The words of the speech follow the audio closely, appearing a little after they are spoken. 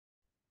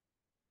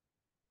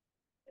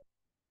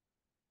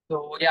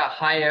So yeah,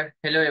 hi,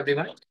 hello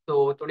everyone.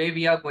 So today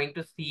we are going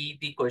to see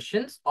the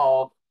questions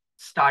of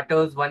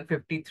starters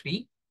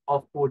 153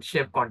 of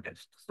Codechef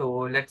contest. So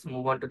let's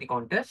move on to the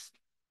contest.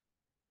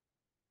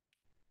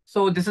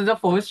 So this is the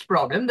first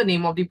problem. The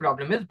name of the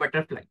problem is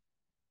butterfly.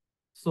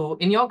 So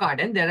in your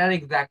garden, there are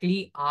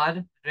exactly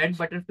R red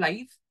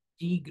butterflies,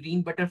 G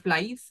green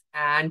butterflies,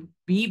 and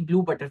B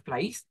blue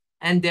butterflies.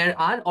 And there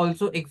are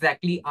also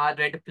exactly R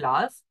red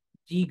flowers,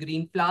 G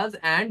green flowers,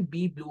 and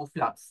B blue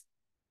flowers.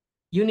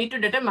 You need to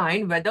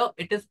determine whether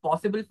it is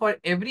possible for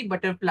every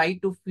butterfly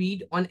to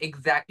feed on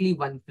exactly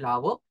one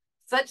flower,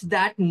 such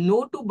that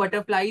no two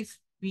butterflies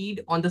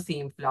feed on the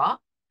same flower,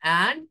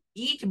 and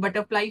each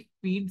butterfly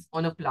feeds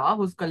on a flower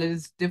whose color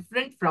is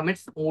different from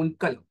its own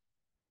color.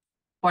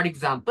 For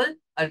example,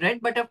 a red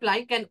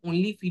butterfly can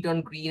only feed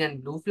on green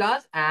and blue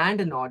flowers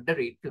and not the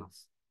red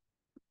flowers.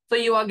 So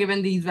you are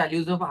given these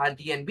values of R,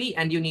 G, and B,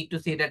 and you need to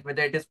say that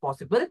whether it is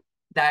possible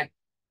that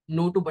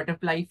no two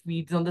butterfly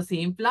feeds on the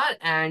same flower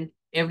and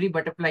every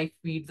butterfly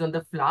feeds on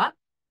the flower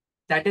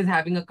that is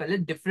having a color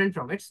different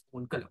from its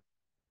own color.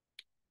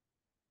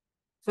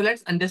 So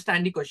let's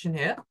understand the question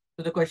here.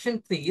 So the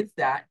question says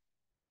that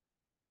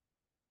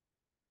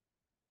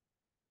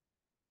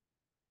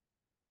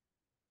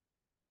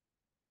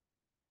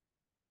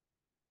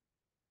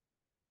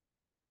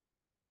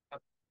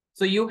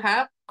so you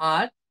have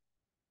R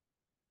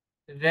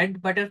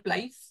red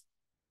butterflies,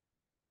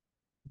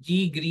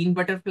 G green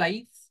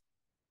butterflies,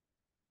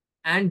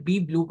 and B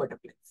blue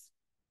butterflies.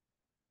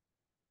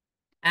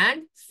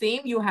 And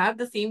same, you have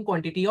the same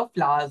quantity of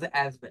flowers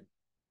as well.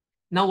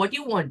 Now, what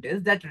you want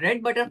is that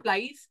red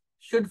butterflies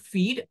should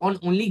feed on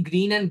only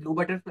green and blue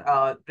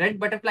red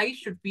butterflies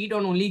should feed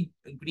on only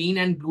green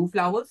and blue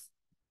flowers.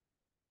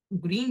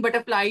 Green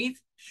butterflies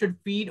should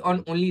feed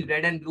on only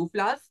red and blue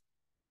flowers.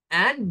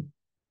 And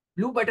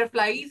blue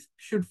butterflies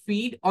should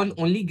feed on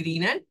only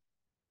green and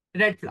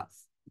red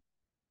flowers.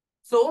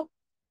 So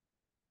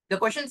the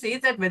question says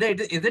that whether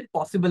is it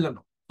possible or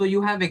not. So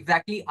you have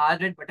exactly R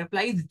red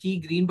butterflies, G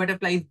green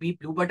butterflies, B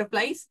blue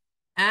butterflies,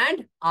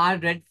 and R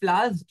red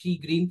flowers, G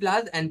green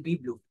flowers, and B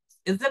blue.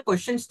 Is the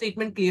question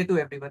statement clear to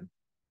everyone?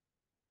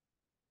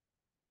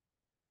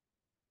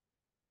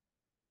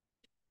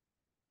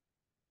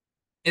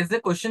 Is the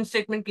question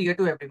statement clear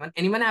to everyone?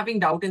 Anyone having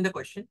doubt in the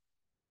question?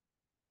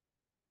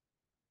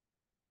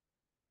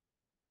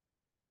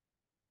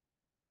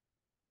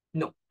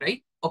 No,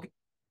 right? Okay.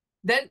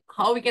 Then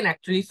how we can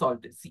actually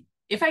solve this? See,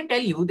 if I tell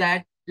you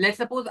that, let's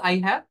suppose I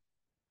have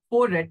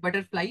 4 red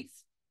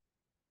butterflies,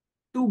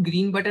 2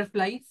 green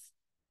butterflies,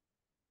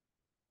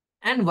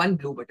 and 1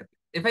 blue butterfly.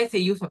 If I say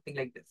you something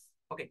like this,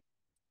 okay.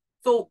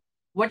 So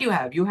what you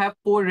have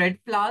 4 red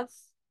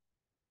flowers,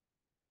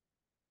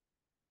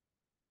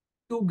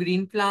 2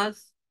 green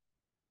flowers,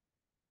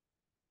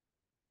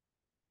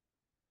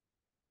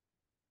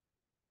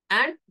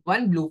 and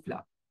 1 blue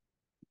flower,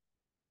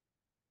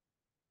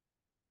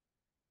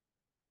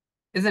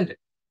 isn't it?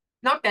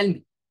 Now tell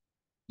me,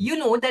 you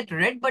know that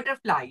red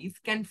butterflies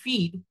can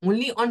feed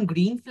only on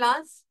green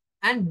flowers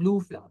and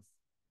blue flowers.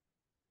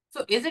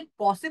 So is it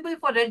possible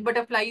for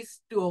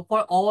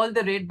for all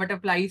the red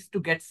butterflies to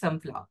get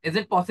some flower? Is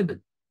it possible?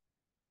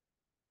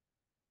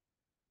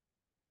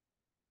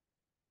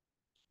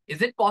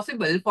 Is it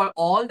possible for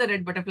all the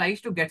red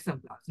butterflies to get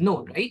some flowers?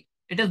 No, right?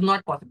 It is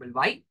not possible.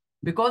 Why?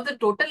 Because the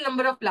total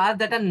number of flowers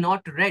that are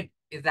not red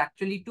is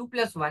actually 2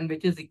 plus 1,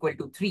 which is equal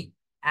to 3.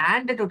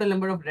 And the total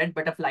number of red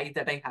butterflies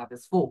that I have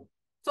is 4.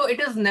 So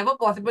it is never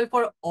possible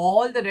for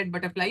all the red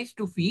butterflies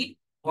to feed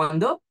on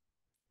the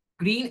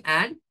green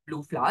and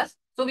blue flowers.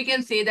 So we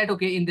can say that,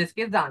 okay, in this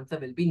case, the answer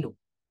will be no.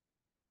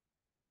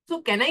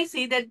 So can I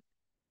say that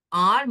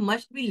R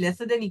must be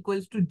lesser than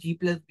equals to G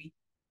plus B?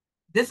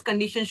 This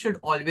condition should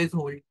always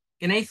hold.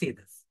 Can I say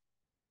this?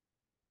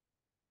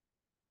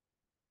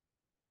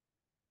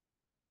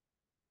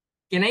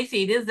 Can I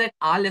say this that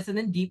R lesser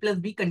than G plus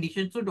B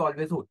condition should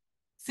always hold?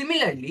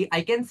 Similarly,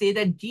 I can say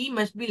that G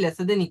must be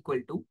lesser than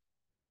equal to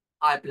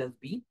R plus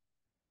B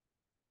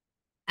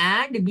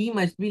and B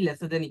must be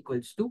lesser than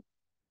equals to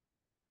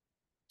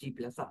G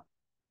plus R.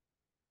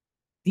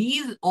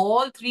 These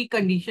all three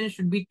conditions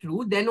should be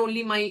true. Then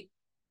only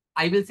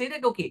I will say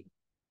that, okay,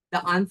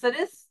 the answer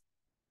is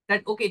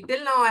that, okay,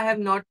 till now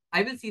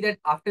I will see that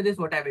after this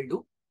what I will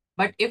do.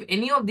 But if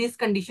any of this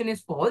condition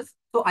is false,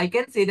 so I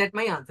can say that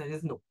my answer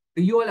is no.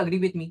 Do you all agree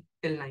with me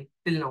till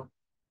now?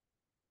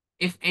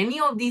 If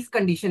any of these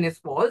condition is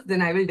false,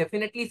 then I will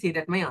definitely say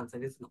that my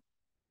answer is no.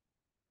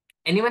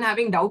 Anyone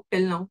having doubt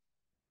till now?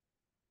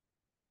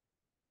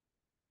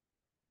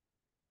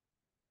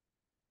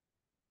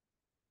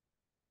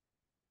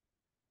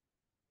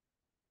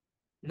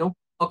 No?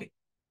 Okay.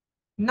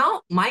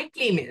 Now, my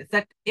claim is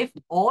that if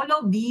all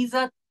of these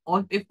are,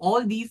 or if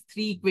all these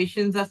three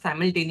equations are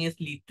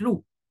simultaneously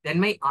true, then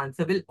my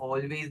answer will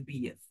always be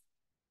yes.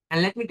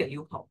 And let me tell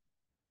you how.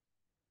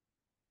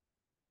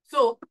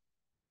 So,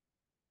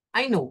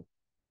 I know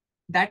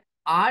that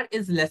R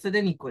is lesser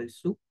than equals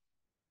to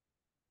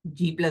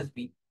G plus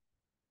B.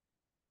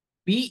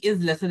 B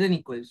is lesser than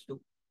equals to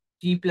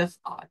G plus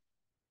R.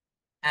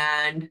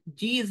 and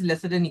G is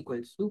lesser than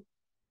equals to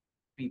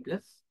B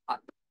plus R.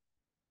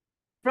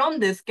 From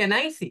this, can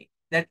I say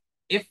that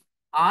if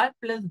R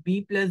plus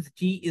B plus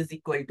G is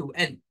equal to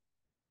N,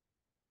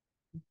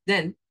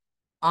 then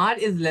R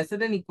is lesser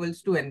than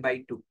equals to N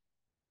by 2,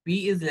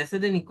 B is lesser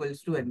than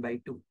equals to N by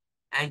 2,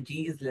 and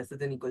G is lesser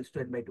than equals to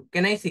N by 2.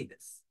 Can I say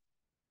this?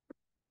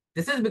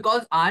 This is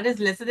because R is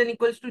lesser than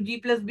equals to G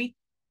plus B.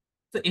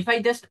 So if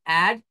I just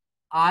add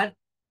R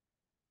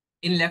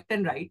in left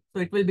and right,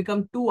 so it will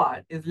become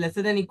 2R is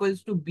lesser than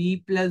equals to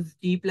B plus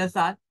G plus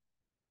R.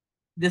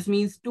 This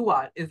means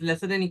 2R is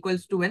lesser than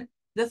equals to N.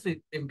 This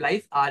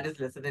implies R is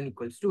lesser than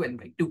equals to N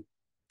by 2.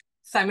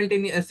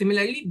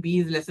 Similarly, B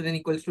is lesser than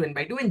equals to N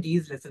by 2 and G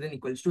is lesser than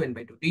equals to N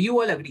by 2. Do you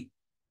all agree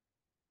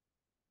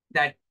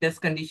that this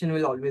condition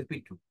will always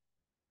be true?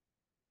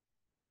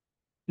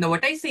 Now,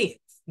 what I say is,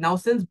 now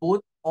since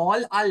both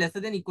all are lesser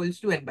than equals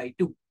to N by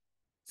 2,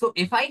 so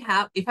if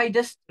I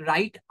just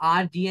write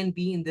R, G, and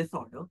B in this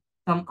order,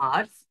 some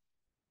R's,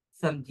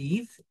 some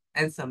G's,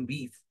 and some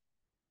B's.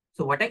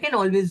 So what I can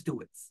always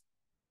do is,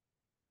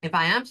 if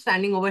I am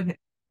standing over here,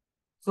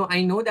 so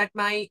I know that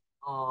my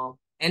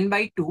N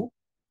by 2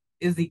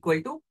 is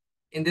equal to,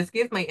 in this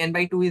case, my N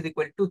by 2 is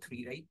equal to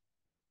 3, right?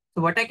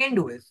 So what I can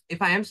do is,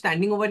 if I am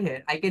standing over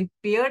here, I can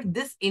pair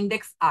this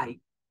index I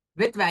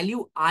with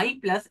value I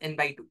plus N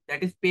by 2.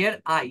 That is,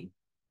 pair I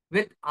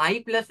with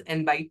I plus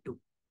N by 2.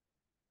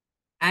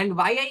 And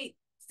why I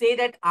say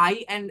that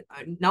I and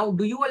now,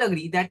 do you all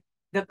agree that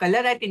the color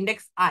at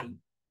index I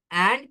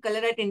and color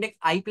at index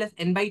I plus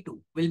N by 2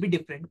 will be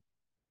different?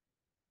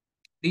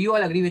 Do you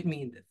all agree with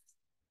me in this?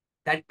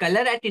 That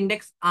color at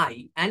index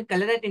I and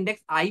color at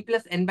index I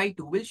plus N by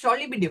 2 will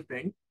surely be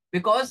different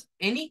because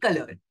any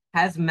color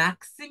has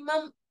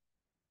maximum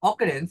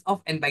occurrence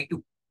of N by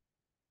 2.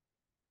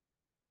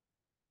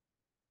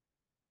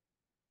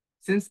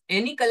 Since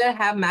any color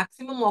have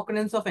maximum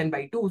occurrence of N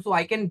by 2, so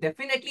I can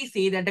definitely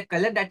say that the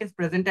color that is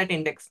present at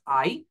index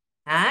I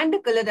and the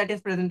color that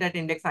is present at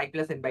index I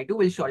plus N by 2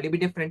 will surely be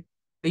different.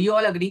 Do you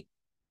all agree?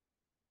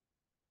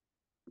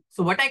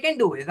 So what I can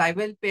do is I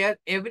will pair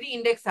every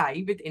index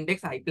I with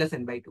index I plus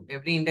N by 2.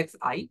 Every index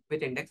I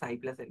with index I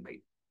plus N by 2.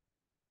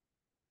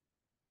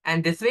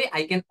 And this way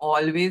I can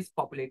always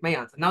populate my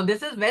answer. Now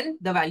this is when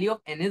the value of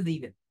N is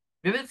even.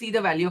 We will see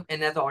the value of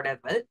N as odd as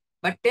well.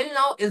 But till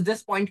now, is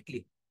this point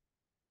clear?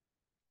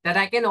 That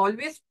I can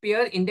always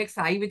pair index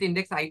I with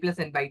index I plus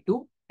N by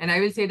 2. And I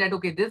will say that,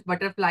 okay, this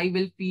butterfly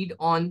will feed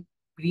on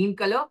green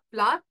color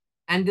flower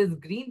and this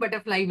green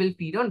butterfly will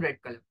feed on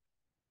red color.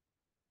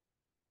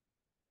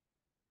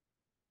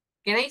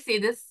 Can I say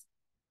this?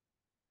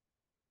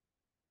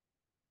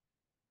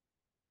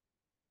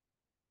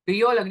 Do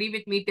you all agree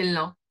with me till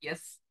now?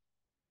 Yes.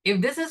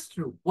 If this is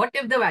true, what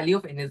if the value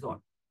of N is odd?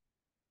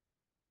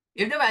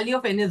 If the value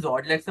of N is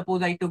odd, let's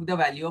suppose I took the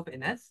value of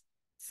N as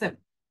 7.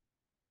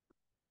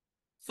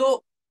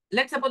 So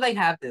let's suppose I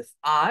have this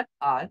R,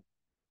 R,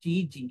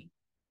 G, G,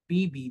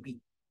 B, B, B.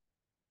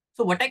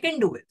 So what I can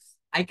do is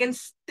I can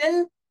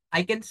still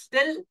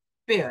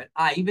pair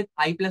I with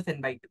I plus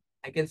N by 2.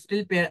 I can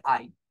still pair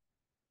I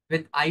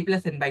with I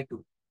plus N by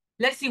 2.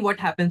 Let's see what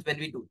happens when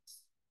we do this.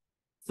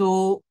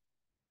 So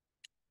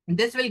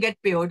this will get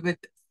paired with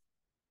this.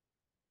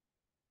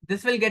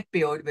 This will get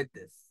paired with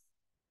this.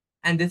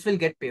 And this will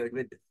get paired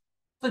with this.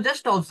 So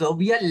just observe,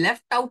 we are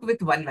left out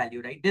with one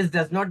value, right? This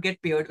does not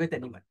get paired with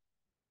anyone.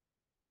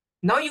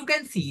 Now you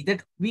can see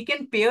that we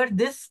can pair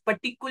this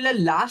particular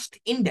last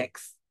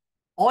index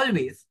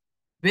always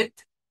with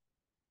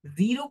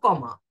 0,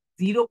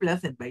 0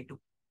 plus N by 2.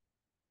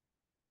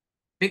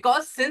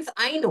 Because since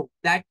I know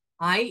that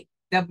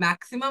the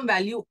maximum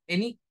value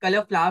any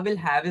color flower will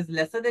have is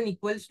lesser than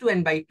equals to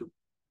N by 2.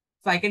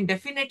 So I can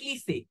definitely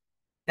say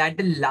that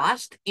the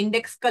last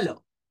index color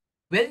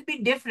will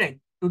be different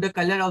to the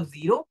color of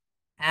 0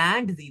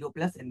 and 0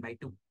 plus N by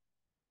 2.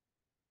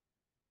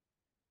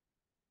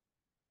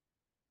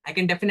 I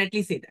can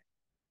definitely say that.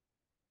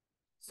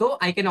 So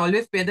I can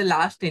always pair the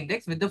last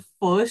index with the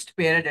first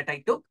pair that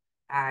I took,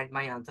 and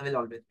my answer will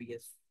always be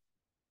yes.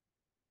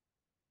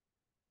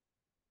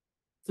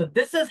 So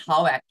this is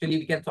how actually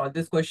we can solve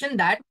this question,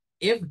 that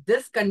if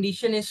this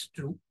condition is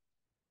true,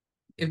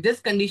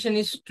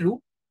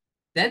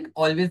 then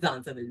always the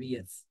answer will be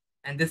yes.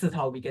 And this is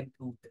how we can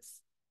prove this.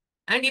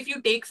 And if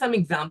you take some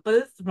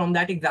examples from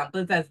that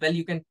examples as well,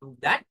 you can prove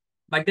that.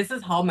 But this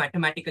is how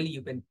mathematically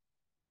you can.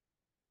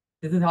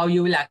 This is how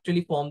you will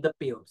actually form the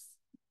pairs.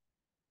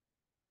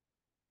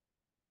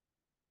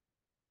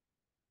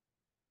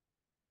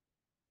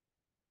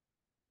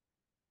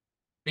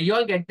 Do you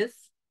all get this?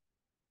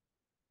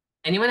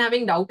 Anyone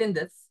having doubt in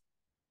this?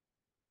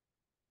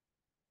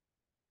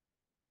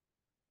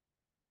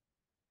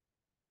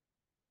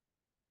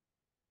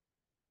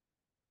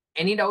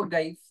 Any doubt,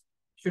 guys?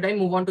 Should I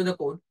move on to the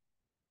code?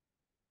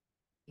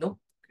 No?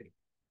 Great.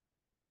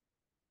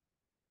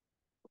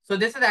 So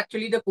this is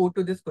actually the code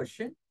to this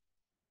question.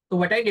 So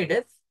what I did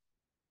is,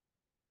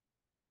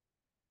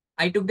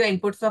 I took the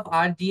inputs of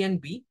R, G, and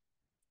B.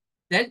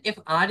 Then if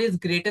R is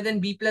greater than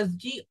B plus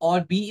G,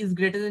 or B is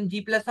greater than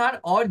G plus R,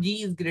 or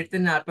G is greater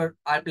than R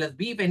plus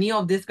B, if any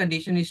of this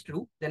condition is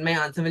true, then my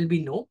answer will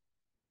be no.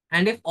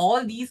 And if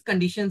all these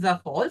conditions are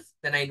false,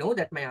 then I know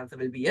that my answer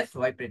will be yes,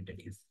 so I printed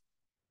yes.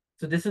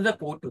 So this is the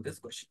code to this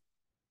question.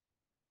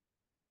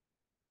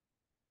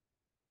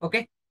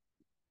 Okay.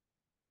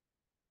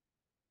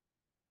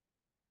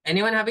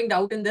 Anyone having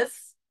doubt in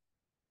this?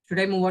 Should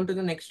I move on to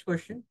the next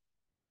question?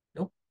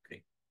 No?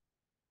 Great.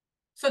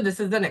 So this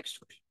is the next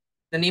question.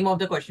 The name of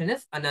the question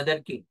is another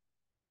game.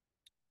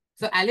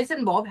 So Alice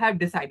and Bob have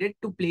decided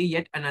to play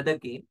yet another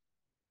game.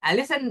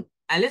 Alice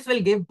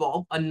will give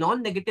Bob a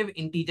non-negative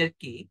integer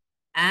k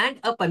and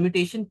a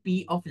permutation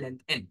p of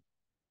length n.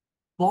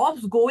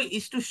 Bob's goal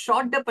is to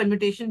sort the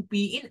permutation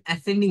p in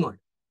ascending order.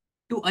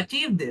 To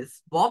achieve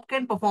this, Bob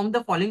can perform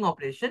the following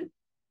operation,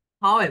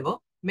 however,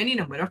 many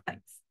number of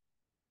times.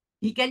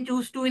 He can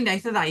choose two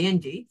indices I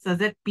and j such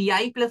that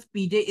pi plus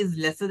pj is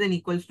lesser than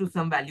equals to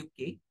some value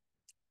k,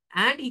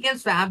 and he can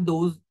swap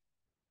those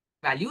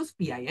values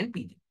pi and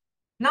pj.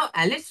 Now,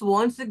 Alice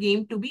wants the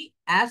game to be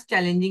as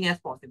challenging as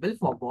possible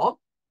for Bob.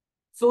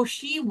 So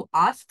she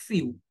asks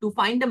you to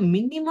find the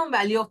minimum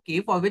value of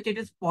k for which it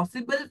is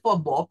possible for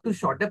Bob to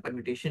sort the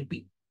permutation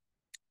p.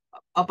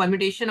 A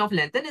permutation of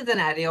length n is an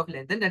array of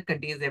length n that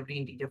contains every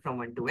integer from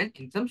 1 to n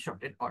in some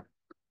sorted order.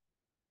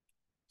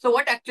 So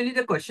what actually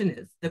the question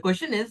is? The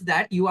question is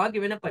that you are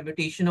given a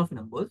permutation of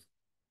numbers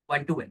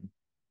 1 to n.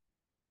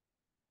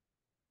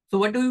 So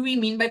what do we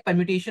mean by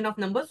permutation of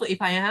numbers? So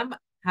if I am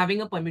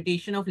having a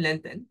permutation of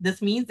length n,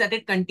 this means that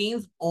it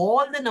contains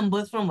all the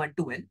numbers from 1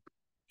 to n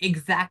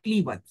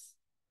exactly once.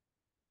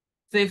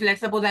 So if let's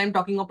suppose I am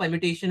talking of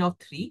permutation of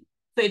 3,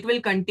 so it will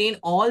contain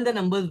all the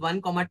numbers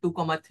 1,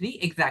 2, 3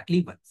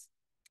 exactly once.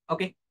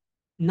 Okay.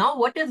 Now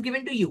what is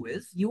given to you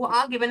is you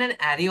are given an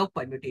array of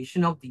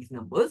permutation of these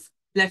numbers.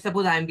 Let's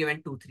suppose I am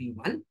given 2, 3,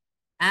 1,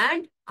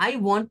 and I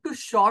want to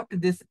sort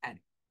this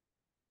array.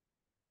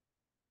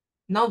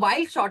 Now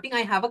while sorting,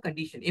 I have a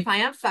condition. If I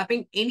am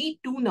swapping any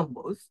two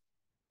numbers,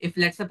 if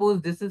let's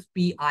suppose this is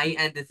pi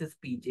and this is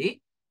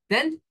pj,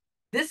 then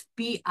this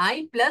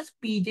pi plus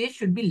pj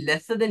should be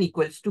lesser than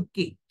equals to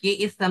k. K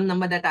is some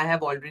number that I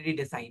have already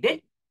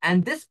decided,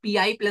 and this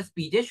pi plus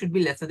pj should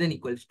be lesser than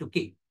equals to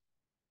k.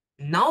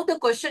 Now the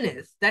question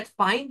is that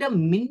find the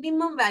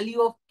minimum value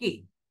of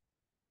k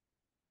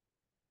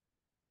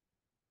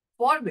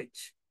for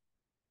which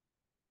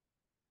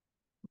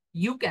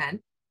you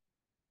can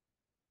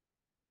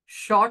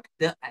short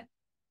the array.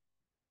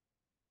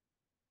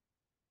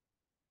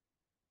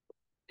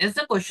 Is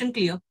the question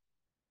clear?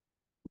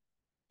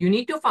 You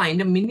need to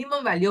find a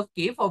minimum value of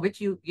k for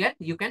which you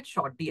can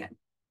short the array.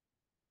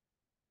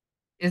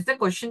 Is the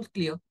question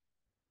clear?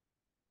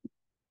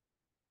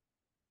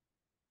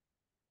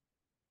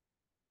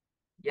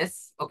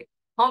 Yes. Okay.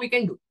 How we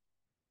can do?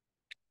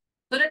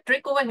 So the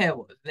trick over here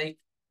was like,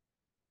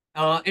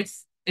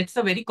 it's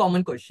a very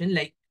common question.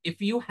 Like if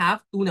you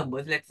have two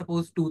numbers, let's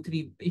suppose 2,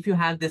 3, if you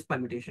have this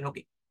permutation,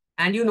 okay,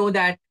 and you know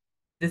that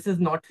this is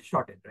not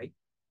shorted, right?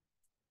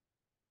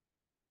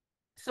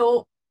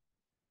 So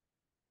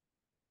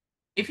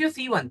if you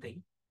see one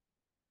thing,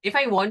 if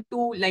I want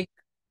to like,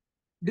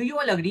 do you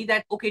all agree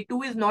that, okay,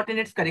 2 is not in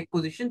its correct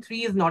position,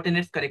 3 is not in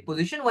its correct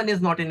position, 1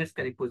 is not in its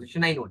correct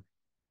position? I know.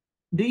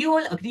 Do you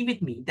all agree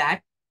with me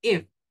that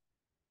if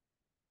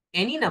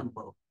any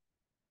number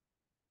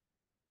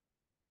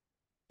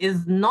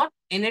is not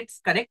in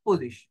its correct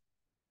position,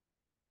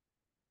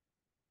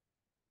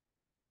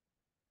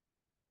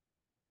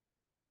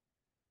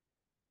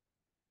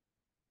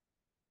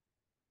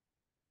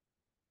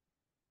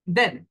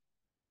 then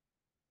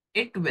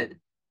it will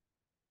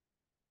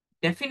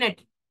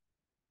definitely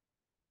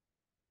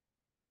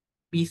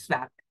be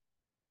swapped?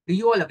 Do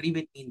you all agree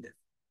with me in this?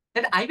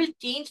 That I will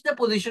change the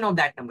position of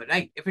that number,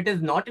 right? If it is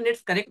not in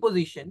its correct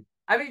position,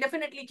 I will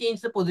definitely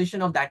change the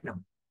position of that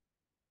number.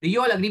 Do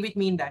you all agree with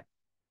me in that?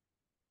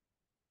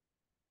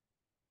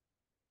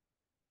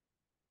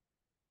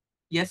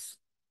 Yes.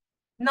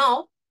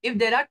 Now, if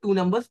there are two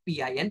numbers,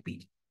 pi and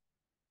pj,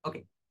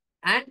 okay,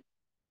 and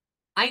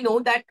I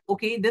know that,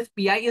 okay, this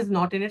pi is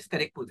not in its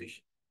correct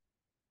position.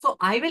 So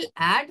I will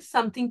add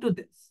something to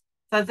this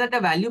such that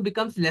the value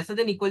becomes lesser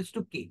than equals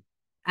to k.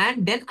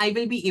 And then I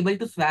will be able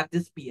to swap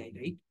this pi,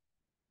 right?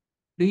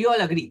 Do you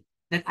all agree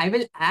that I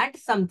will add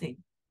something,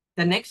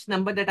 the next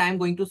number that I am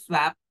going to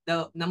swap,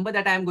 the number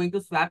that I am going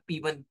to swap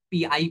P1,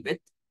 Pi with,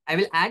 I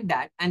will add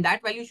that, and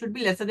that value should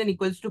be lesser than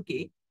equals to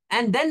K,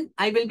 and then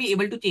I will be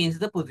able to change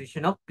the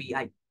position of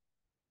Pi.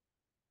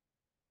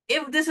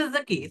 If this is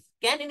the case,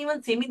 can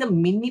anyone say me the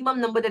minimum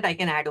number that I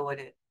can add over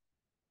here?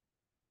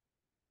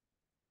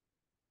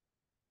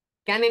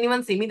 Can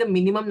anyone say me the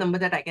minimum number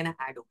that I can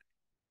add over here?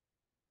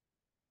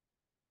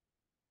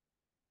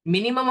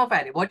 Minimum of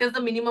array. What is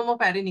the minimum of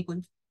array,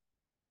 Nikunj?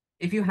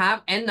 If you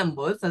have n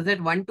numbers such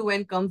that 1 to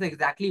n comes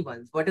exactly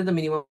once, what is the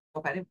minimum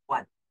of array?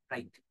 1,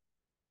 right?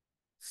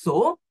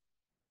 So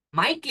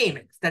my claim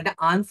is that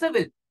the answer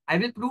will, I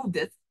will prove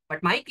this,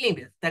 but my claim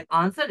is that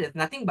answer is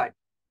nothing but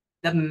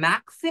the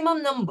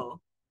maximum number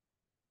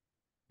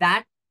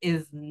that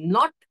is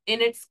not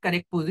in its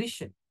correct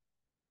position.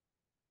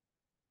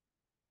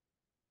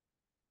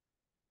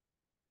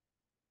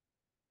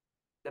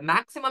 The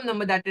maximum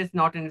number that is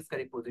not in its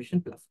correct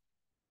position plus.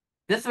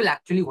 This will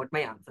actually what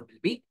my answer will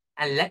be.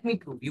 And let me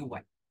prove you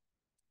why.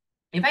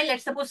 If I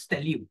let's suppose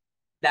tell you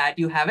that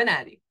you have an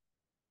array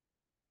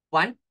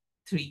 1,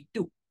 3,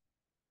 2.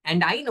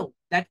 And I know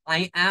that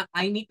I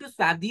need to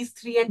swap these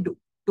 3 and 2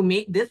 to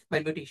make this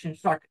permutation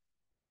sorted.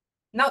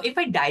 Now, if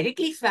I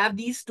directly swap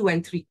these 2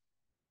 and 3,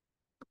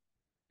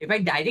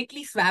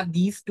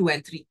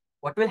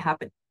 what will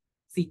happen?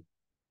 See,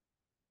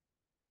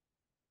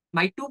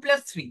 my 2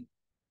 plus 3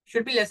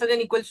 should be lesser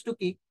than equals to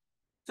k.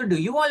 So do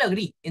you all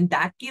agree? In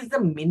that case, the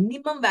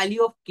minimum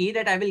value of k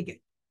that I will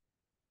get,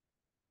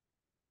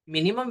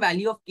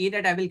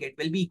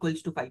 will be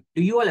equals to 5.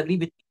 Do you all agree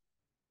with me?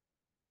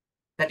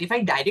 That if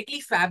I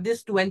directly swap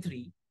this 2 and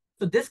 3,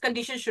 so this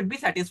condition should be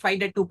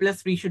satisfied that 2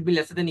 plus 3 should be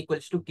lesser than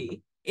equals to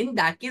k. In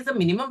that case, the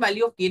minimum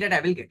value of k that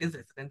I will get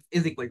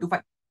is equal to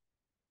 5.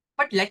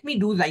 But let me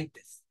do like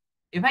this.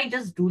 If I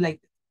just do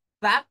like this,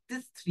 swap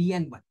this 3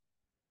 and 1.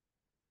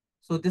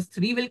 So this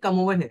 3 will come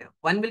over here,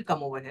 1 will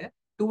come over here,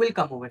 2 will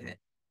come over here.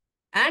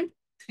 And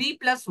 3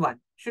 plus 1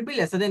 should be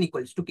lesser than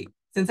equals to k,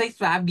 since I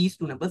swap these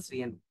two numbers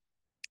 3 and 1.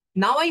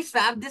 Now I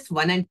swap this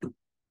 1 and 2.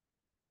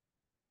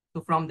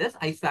 So from this,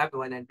 I swapped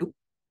 1 and 2.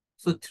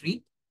 So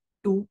 3,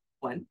 2,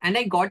 1. And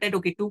I got that,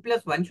 okay, 2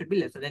 plus 1 should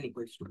be lesser than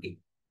equals to k.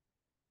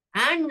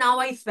 And now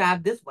I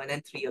swap this 1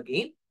 and 3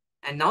 again.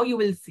 And now you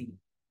will see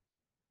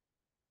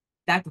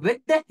that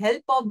with the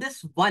help of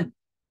this 1,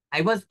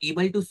 I was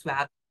able to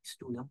swap these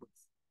two numbers.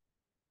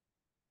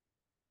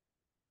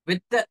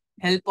 With the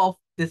help of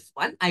this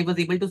 1, I was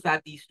able to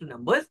swap these two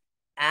numbers.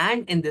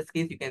 And in this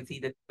case, you can see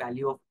the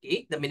value of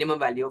k, the minimum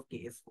value of k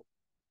is 4.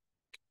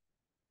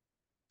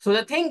 So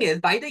the thing is,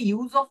 by the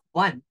use of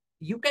 1,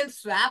 you can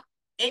swap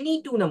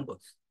any two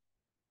numbers.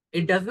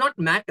 It does not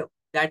matter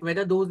that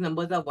whether those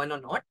numbers are 1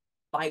 or not.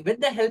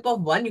 With the help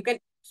of 1, you can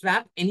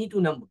swap any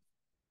two numbers.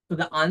 So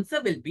the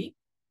answer will be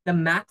the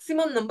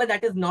maximum number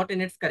that is not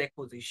in its correct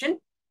position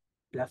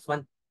plus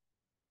 1.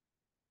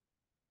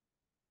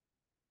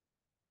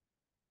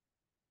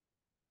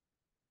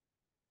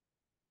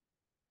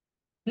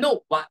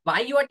 No, why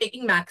you are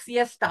taking maxi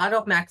as star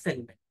of max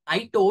element?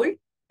 I told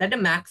that the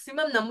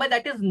maximum number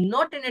that is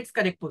not in its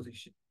correct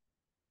position.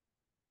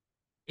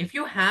 If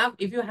you have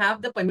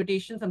the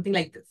permutation something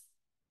like this,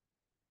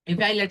 if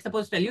I let's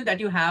suppose tell you that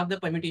you have the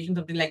permutation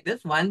something like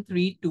this, 1,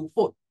 3, 2,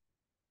 4.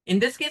 In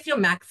this case, your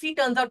maxi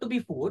turns out to be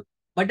 4,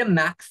 but the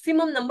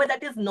maximum number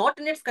that is not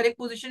in its correct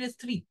position is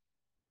 3.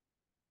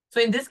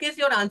 So in this case,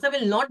 your answer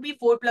will not be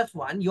 4 plus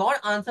 1. Your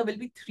answer will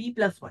be 3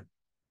 plus 1.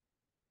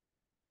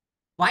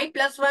 Why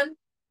plus 1?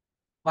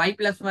 Why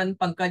plus 1,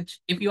 Pankaj?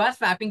 If you are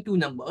swapping two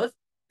numbers,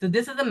 so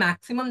this is the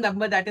maximum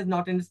number that is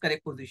not in its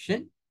correct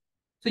position.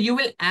 So you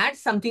will add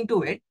something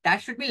to it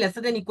that should be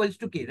lesser than equals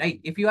to k, right?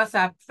 If you are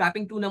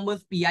swapping two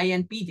numbers pi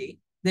and pj,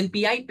 then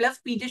pi plus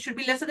pj should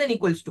be lesser than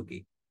equals to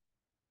k.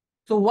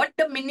 So what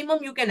the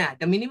minimum you can add?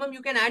 The minimum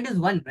you can add is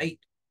 1, right?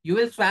 You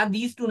will swap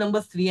these two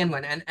numbers 3 and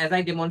 1, and as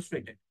I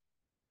demonstrated.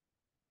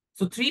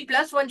 So 3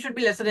 plus 1 should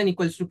be lesser than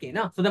equals to k.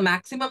 So the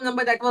maximum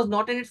number that was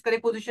not in its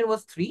correct position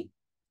was 3.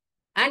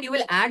 And you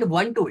will add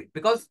 1 to it,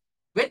 because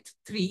with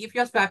 3, if you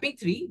are swapping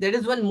 3, there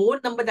is one more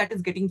number that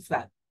is getting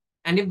swapped.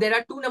 And if there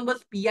are two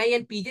numbers pi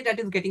and pj that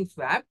is getting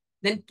swapped,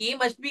 then k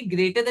must be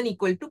greater than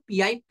equal to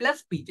pi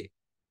plus pj.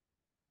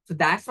 So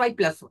that's why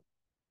plus 1.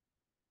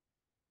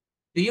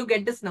 Do you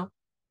get this now?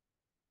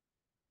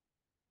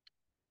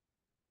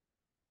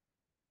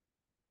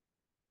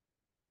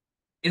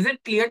 Is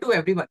it clear to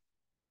everyone?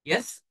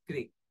 Yes?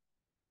 Great.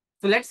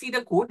 So let's see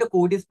the code. The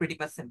code is pretty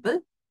much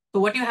simple.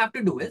 So what you have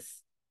to do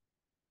is,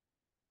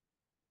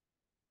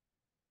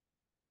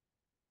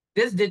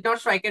 this did not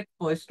strike at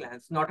first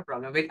glance. Not a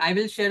problem. Wait, I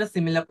will share a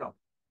similar problem.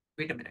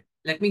 Wait a minute.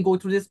 Let me go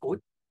through this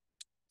code.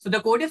 So the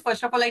code is,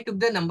 first of all, I took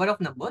the number of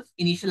numbers,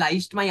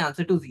 initialized my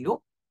answer to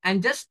 0,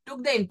 and just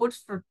took the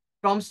inputs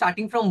from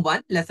starting from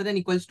 1 lesser than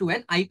equals to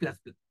n, I plus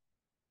plus.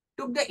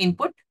 Took the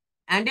input,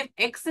 and if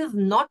x is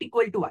not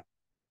equal to I,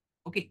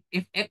 okay,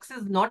 if x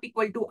is not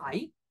equal to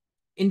I,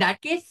 in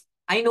that case,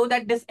 I know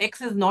that this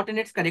x is not in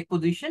its correct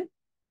position.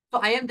 So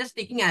I am just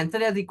taking answer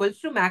as equals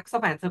to max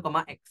of answer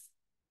comma x.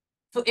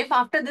 So if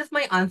after this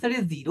my answer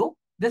is 0,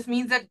 this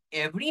means that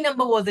every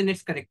number was in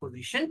its correct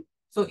position.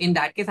 So in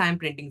that case, I am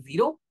printing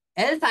 0.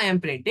 Else I am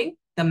printing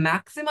the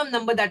maximum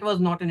number that was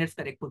not in its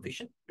correct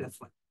position plus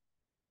 1.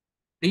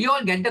 Do you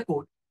all get the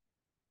code?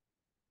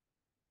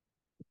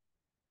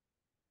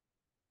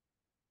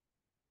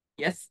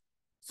 Yes.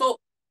 So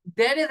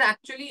there is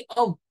actually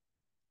a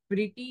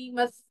pretty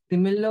much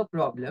similar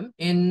problem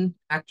in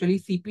actually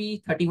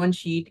CP31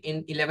 sheet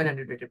in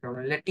 1100 rated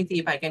problem. Let me see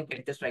if I can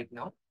get this right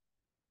now.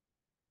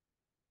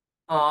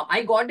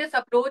 I got this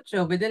approach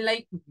within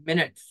like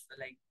minutes,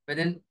 like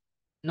within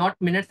not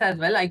minutes as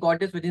well. I got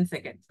this within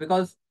seconds,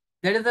 because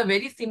there is a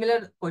very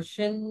similar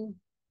question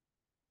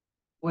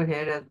over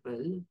here as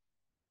well.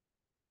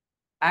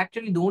 I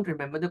actually don't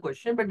remember the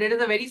question, but there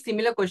is a very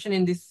similar question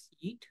in this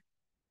sheet.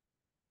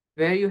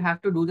 where you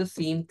have to do the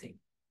same thing.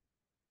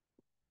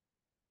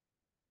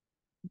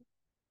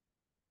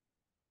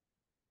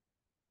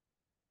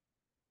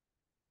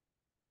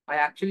 I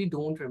actually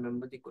don't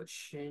remember the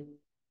question.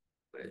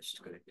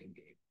 Best collecting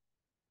game.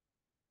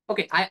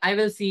 Okay, I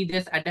will see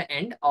this at the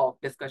end of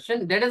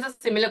discussion. There is a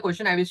similar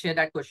question. I will share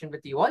that question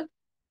with you all,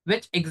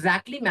 which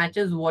exactly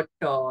matches what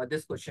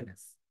this question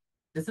is.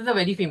 This is a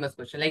very famous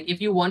question. Like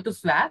if you want to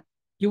swap,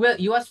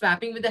 you are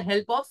swapping with the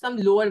help of some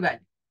lower value,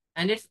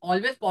 and it's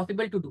always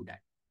possible to do that.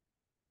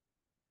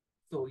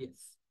 So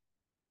yes,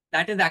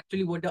 that is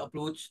actually what the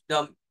approach,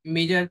 the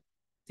major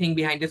thing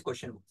behind this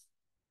question was.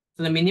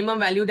 So the minimum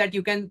value that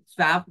you can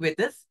swap with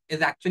this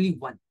is actually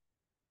 1.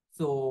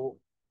 So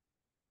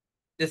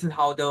this is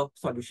how the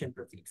solution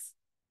proceeds.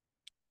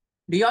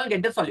 Do you all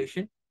get the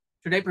solution?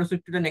 Should I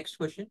proceed to the next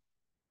question?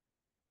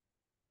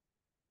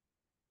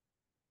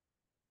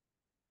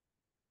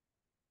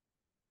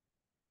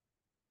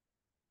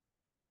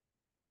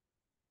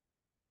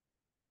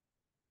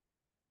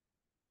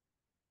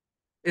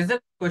 Is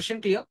the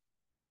question clear?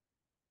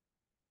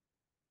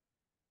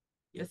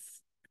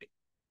 Yes.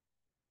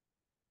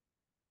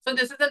 So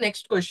this is the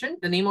next question.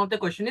 The name of the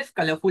question is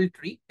colorful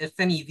tree. It's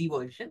an easy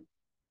version.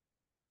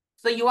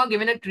 So you are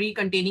given a tree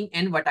containing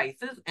n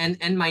vertices and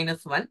n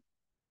minus 1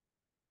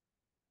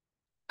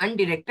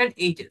 undirected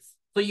edges.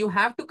 So you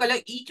have to color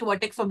each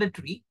vertex of the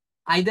tree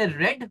either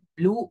red,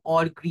 blue,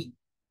 or green.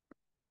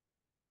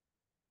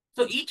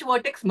 So each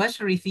vertex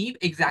must receive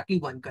exactly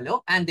 1 color,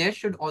 and there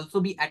should also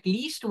be at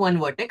least 1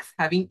 vertex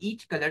having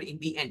each color in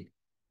the end.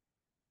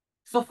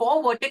 So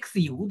for vertex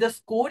U, the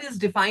score is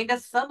defined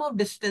as sum of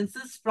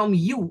distances from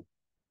U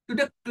to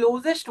the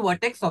closest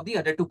vertex of the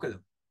other 2 colors.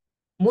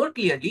 More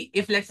clearly,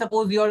 if let's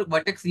suppose your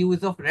vertex U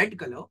is of red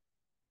color,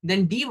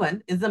 then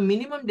D1 is the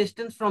minimum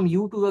distance from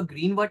U to a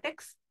green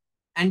vertex,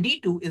 and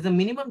D2 is the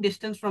minimum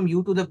distance from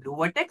U to the blue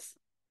vertex.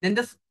 Then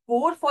the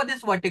score for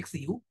this vertex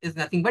U is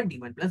nothing but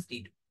D1 plus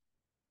D2.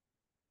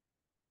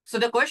 So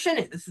the question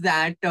is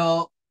that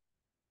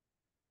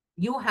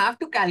you have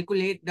to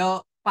calculate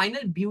the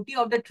final beauty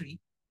of the tree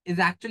is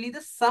actually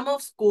the sum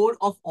of score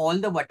of all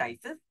the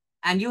vertices,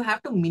 and you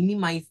have to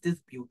minimize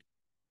this beauty.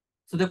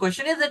 So the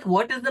question is that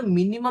what is the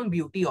minimum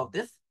beauty of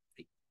this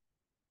tree?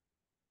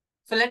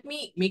 So let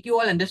me make you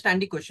all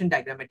understand the question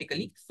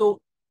diagrammatically. So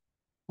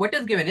what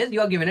is given is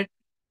you are given a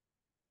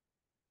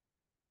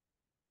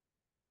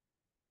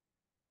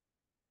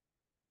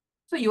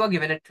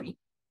tree,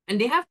 and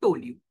they have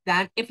told you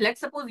that if let's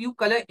suppose you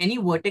color any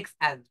vertex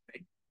as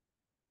red,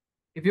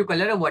 if you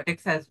color a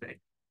vertex as red,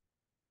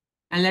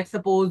 and let's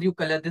suppose you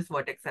color this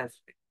vertex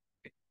as red.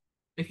 Okay.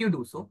 If you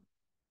do so,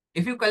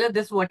 if you color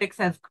this vertex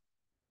as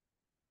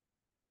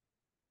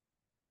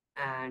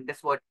and this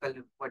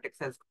vertex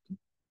as green,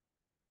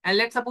 and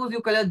let's suppose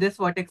you color this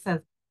vertex as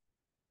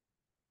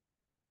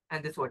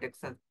and this vertex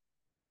as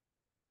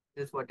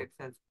this vertex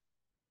as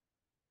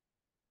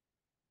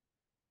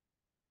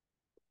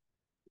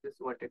this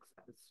vertex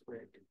as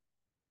red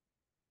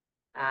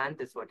and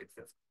this vertex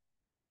as.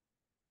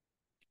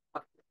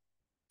 Okay.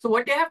 So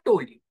what they have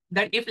told you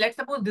that if let's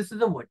suppose this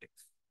is a vertex,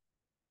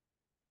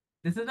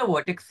 this is a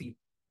vertex C.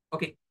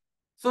 Okay.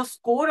 So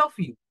score of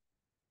U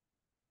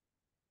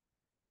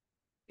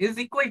is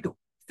equal to,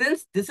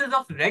 since this is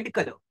of red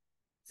color,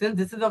 since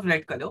this is of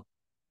red color,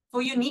 so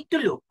you need to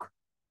look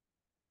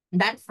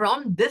that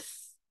from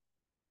this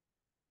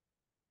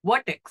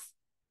vertex,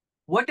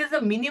 what is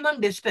the minimum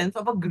distance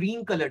of a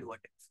green colored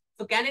vertex?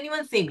 So can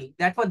anyone say me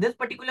that for this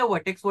particular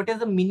vertex, what is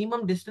the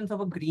minimum distance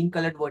of a green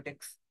colored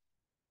vertex?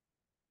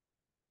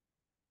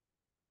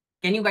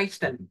 Can you guys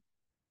tell me?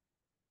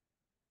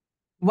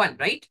 1,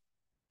 right?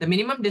 The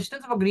minimum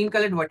distance of a green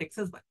colored vertex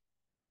is 1.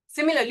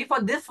 Similarly, for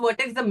this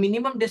vertex, the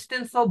minimum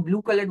distance of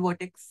blue colored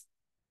vertex.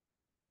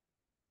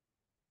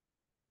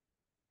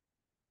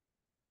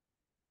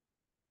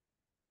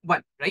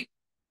 1, right?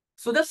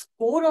 So the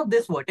score of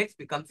this vertex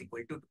becomes equal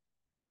to 2.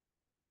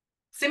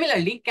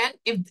 Similarly,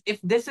 if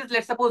this is,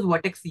 let's suppose,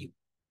 vertex U,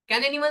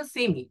 can anyone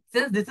say me,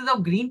 since this is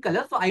of green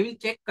color, so I will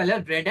check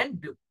color red and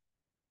blue.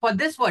 For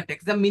this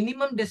vertex, the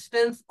minimum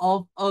distance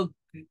of a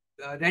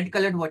red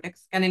colored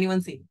vertex, can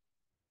anyone say?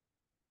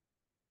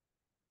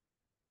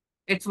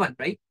 It's 1,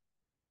 right?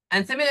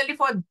 And similarly,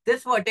 for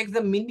this vertex,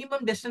 the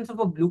minimum distance of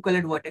a blue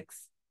colored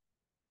vertex,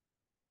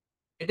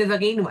 it is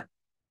again 1.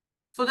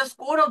 So the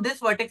score of this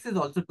vertex is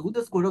also 2.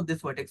 The score of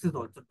this vertex is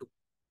also 2.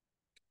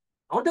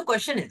 Now the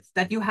question is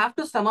that you have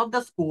to sum up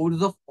the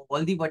scores of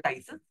all the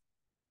vertices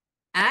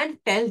and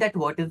tell that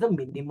what is the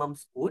minimum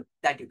score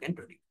that you can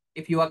produce.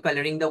 If you are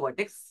coloring the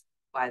vertex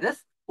by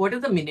this, what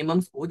is the minimum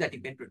score that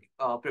you can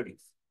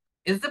produce?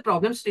 Is the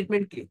problem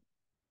statement clear?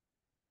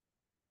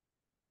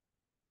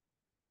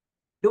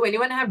 Do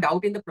anyone have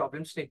doubt in the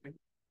problem statement?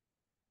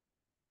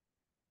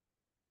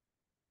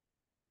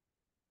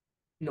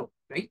 No,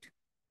 right?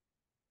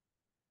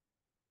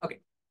 Okay.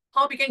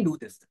 How we can do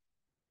this?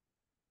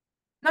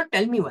 Now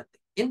tell me one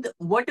thing.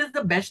 What is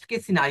the best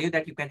case scenario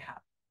that you can have?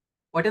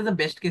 What is the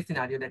best case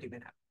scenario that you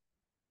can have?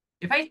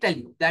 If I tell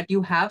you that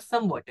you have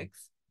some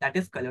vertex that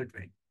is colored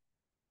red,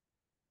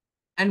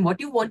 And what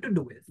you want to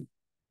do is,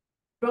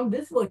 from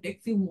this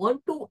vertex, you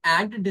want to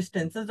add the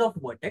distances of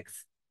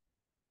vertex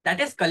that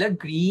is colored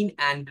green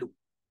and blue,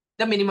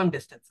 the minimum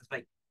distances,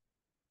 right?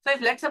 So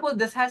if let's suppose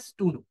this has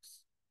two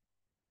nodes.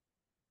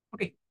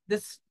 Okay,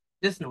 this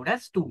node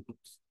has two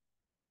nodes.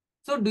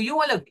 So do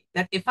you all agree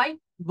that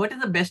what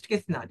is the best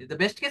case scenario? The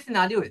best case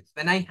scenario is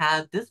when I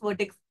have this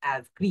vertex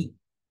as green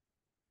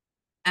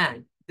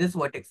and this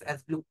vertex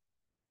as blue.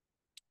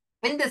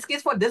 In this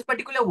case, for this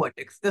particular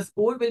vertex, the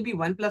score will be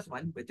 1 plus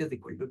 1, which is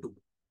equal to 2.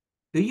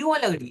 Do you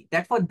all agree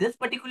that for this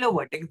particular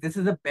vertex, this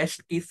is the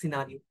best case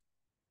scenario?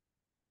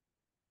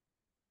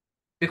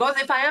 Because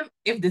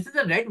if this is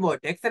a red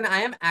vertex and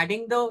I am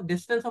adding the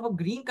distance of a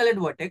green colored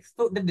vertex,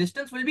 so the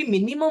distance will be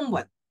minimum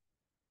 1.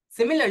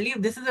 Similarly,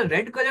 if this is a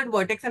red colored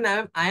vertex and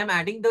I am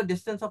adding the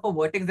distance of a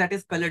vertex that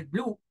is colored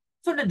blue,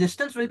 so the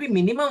distance will be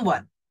minimum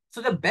 1.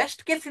 So the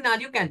best case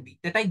scenario can be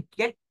that I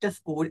get the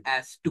score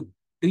as 2.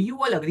 Do you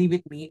all agree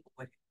with me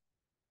over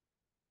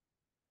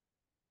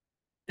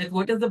here? That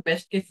what is the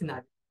best case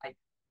scenario? I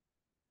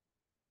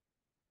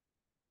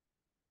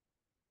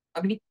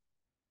agree.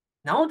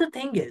 Now the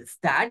thing is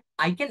that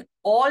I can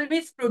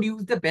always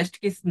produce the best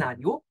case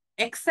scenario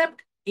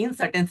except in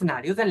certain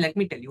scenarios, and let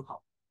me tell you how.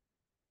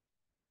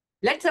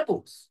 Let's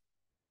suppose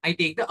I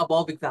take the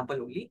above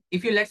example only.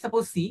 If you let's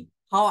suppose see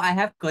how I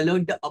have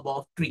colored the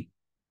above tree.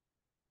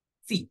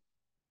 See,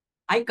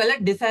 I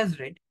colored this as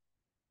red.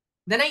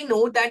 Then I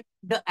know that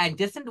the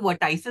adjacent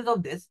vertices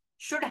of this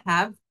should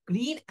have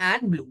green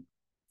and blue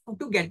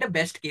to get the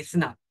best case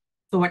scenario.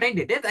 So what I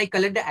did is I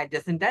colored the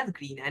adjacent as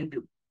green and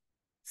blue.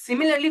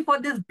 Similarly for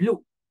this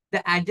blue,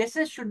 the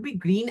adjacent should be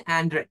green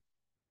and red.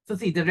 So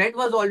see, the red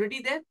was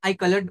already there. I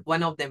colored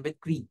one of them with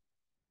green.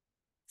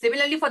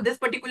 Similarly for this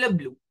particular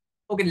blue.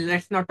 Okay,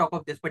 let's not talk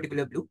of this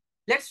particular blue.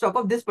 Let's talk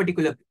of this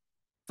particular blue.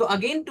 So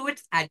again, to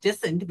its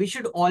adjacent, we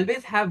should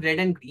always have red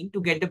and green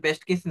to get the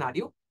best case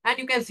scenario. And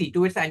you can see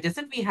to its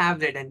adjacent, we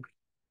have red and green.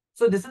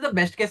 So this is the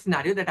best case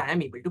scenario that I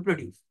am able to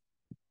produce.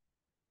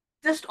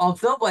 Just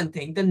observe one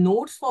thing, the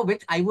nodes for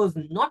which I was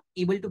not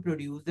able to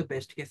produce the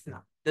best case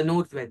scenario. The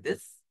nodes were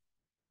this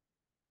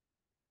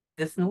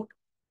node,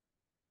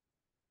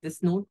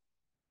 this node,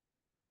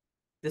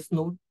 this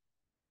node,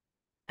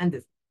 and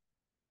this.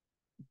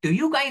 Do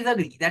you guys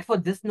agree that for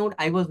this node,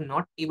 I was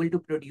not able to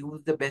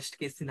produce the best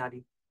case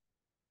scenario?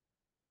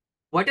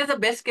 What is the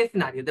best case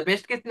scenario? The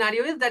best case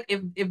scenario is that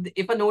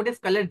if a node is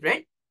colored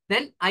red,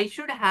 then I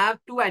should have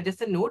two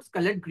adjacent nodes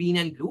colored green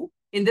and blue.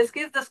 In this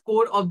case, the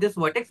score of this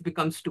vertex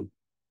becomes 2.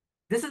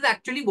 This is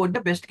actually what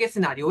the best case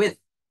scenario is.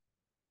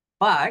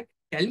 But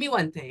tell me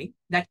one thing,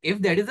 that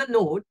if there is a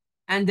node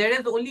and there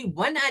is only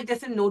one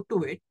adjacent node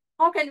to it,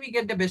 how can we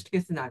get the best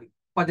case scenario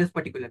for this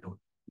particular node?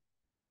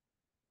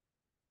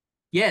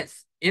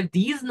 Yes, if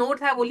these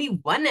nodes have only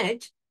one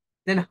edge,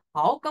 then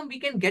how come we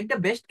can get the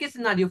best case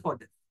scenario for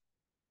this?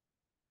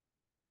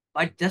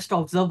 But just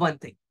observe one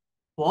thing.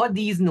 For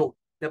these nodes,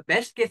 the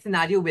best case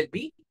scenario will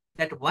be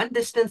that one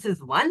distance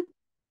is 1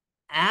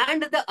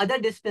 and the other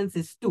distance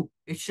is 2.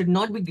 It should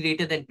not be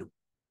greater than 2.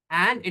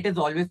 And it is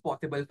always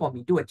possible for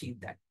me to achieve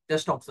that.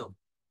 Just observe.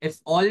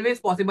 It's always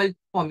possible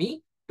for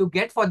me to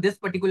get for this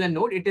particular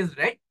node. It is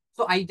red.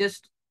 So I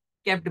just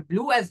kept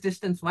blue as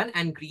distance 1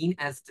 and green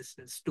as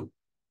distance 2.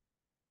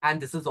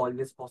 And this is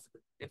always possible.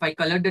 If I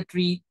color the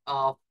tree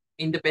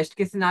in the best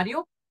case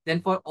scenario,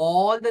 then for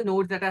all the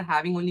nodes that are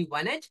having only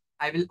one edge,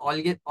 I will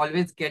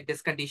always get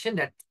this condition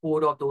that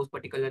 4 of those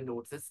particular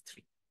nodes is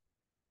 3.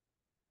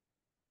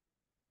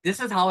 This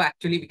is how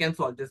actually we can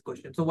solve this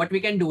question. So what we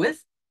can do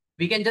is,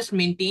 we can just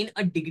maintain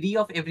a degree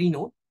of every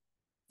node.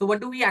 So what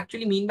do we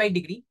actually mean by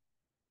degree?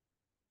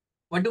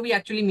 What do we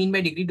actually mean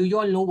by degree? Do you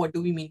all know what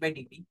do we mean by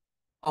degree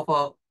of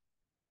a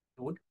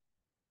node?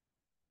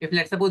 If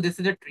let's suppose this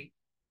is a tree,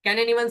 can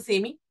anyone say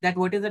me that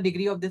what is the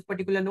degree of this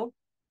particular node?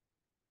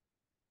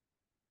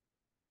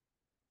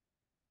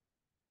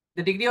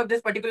 The degree of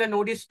this particular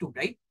node is 2,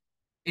 right?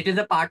 It is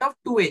a part of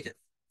 2 edges.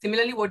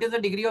 Similarly, what is the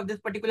degree of this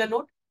particular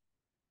node?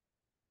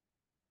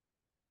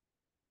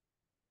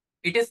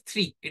 It is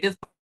 3. It is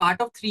part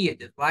of 3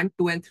 edges, 1,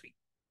 2, and 3.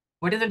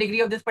 What is the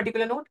degree of this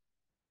particular node?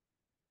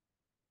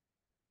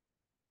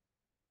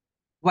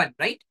 1,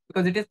 right?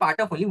 Because it is part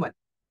of only 1.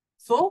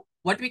 So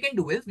what we can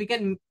do is we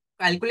can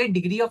calculate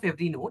degree of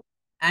every node,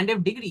 and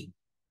if degree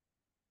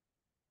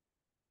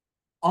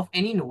of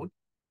any node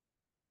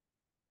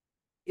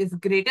is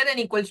greater than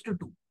equals to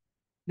 2,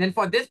 then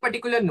for this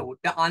particular node,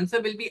 the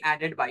answer will be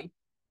added by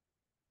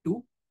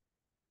 2,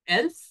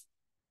 else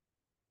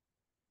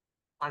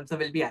answer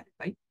will be added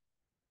by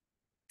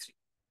 3.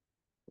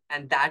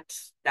 And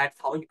that's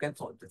how you can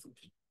solve this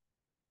question.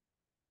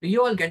 Do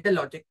you all get the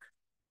logic?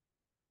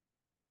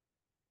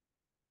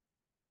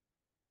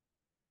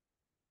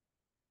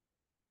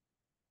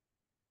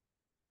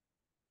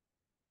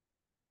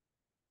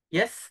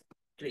 Yes?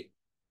 Great.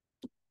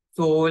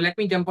 So let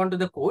me jump onto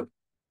the code.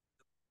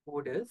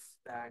 Code is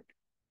that.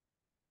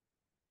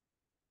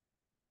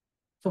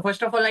 So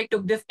first of all, I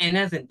took this n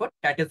as input,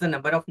 that is the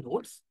number of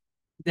nodes.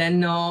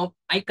 Then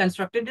I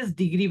constructed this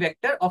degree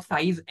vector of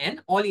size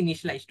n, all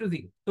initialized to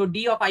 0. So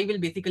d of I will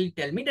basically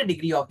tell me the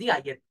degree of the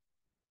ith.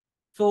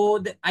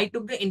 So I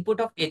took the input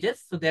of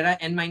edges. So there are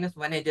n minus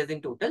 1 edges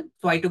in total.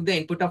 So I took the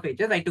input of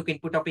edges. I took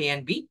input of a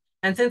and b.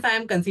 And since I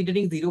am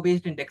considering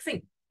zero-based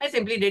indexing, I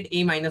simply did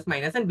a minus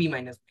minus and b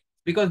minus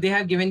because they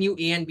have given you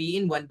a and b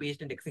in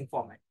one-based indexing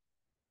format.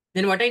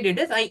 Then what I did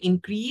is I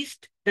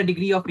increased the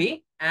degree of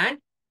a and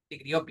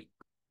degree of b.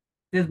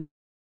 This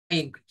I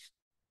increased.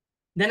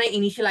 Then I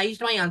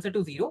initialized my answer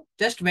to 0,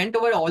 just went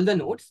over all the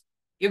nodes.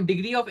 If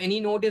degree of any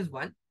node is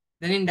 1,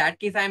 then in that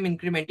case, I am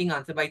incrementing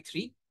answer by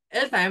 3,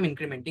 else I am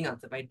incrementing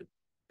answer by 2.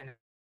 And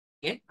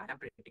again, I am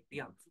predicting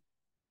the answer.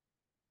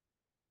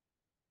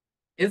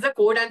 Is the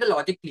code and the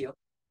logic clear?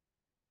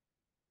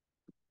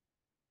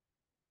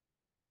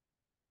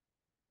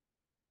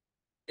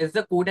 Is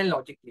the code and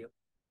logic clear?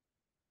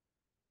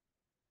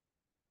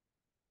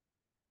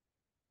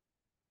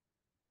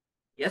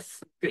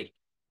 Yes, great.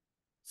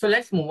 So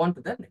let's move on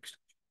to the next.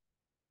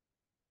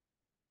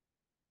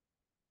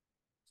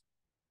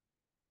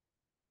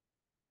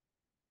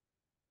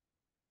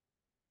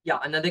 Yeah,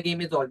 another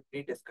game is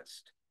already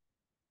discussed.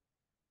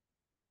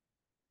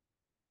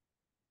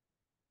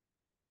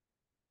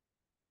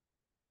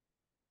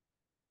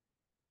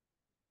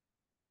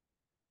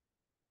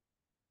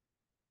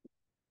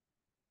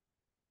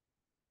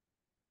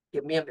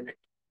 Give me a minute.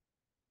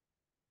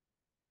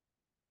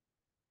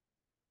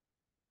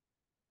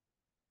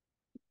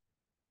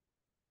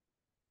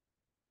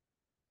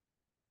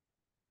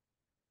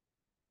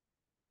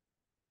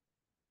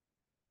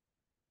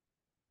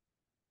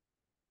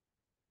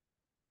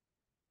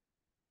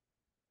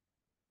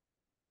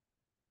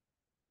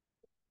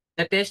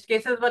 The test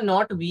cases were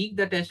not weak.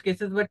 The test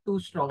cases were too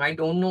strong. I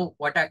don't know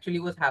what actually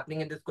was happening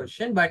in this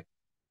question, but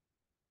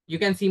you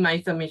can see my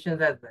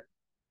submissions as well.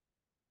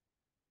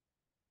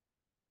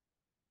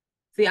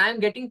 See, I am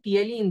getting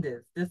TLE in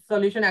this. This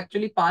solution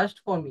actually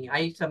passed for me.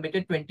 I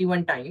submitted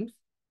 21 times.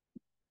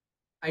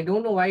 I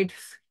don't know why it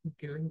is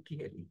giving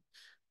TLE.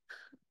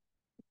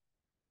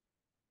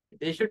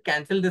 They should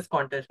cancel this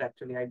contest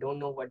actually. I don't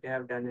know what they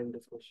have done in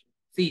this question.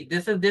 See,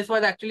 this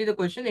was actually the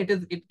question.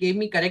 It gave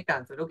me correct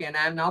answer. Okay, and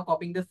I am now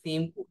copying the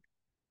same code.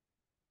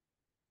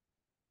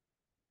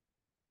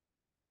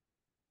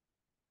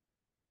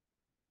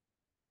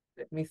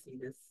 Let me see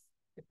this.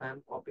 If I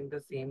am copying the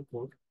same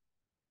code,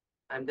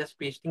 I'm just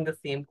pasting the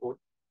same code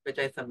which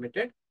I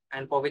submitted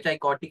and for which I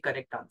got the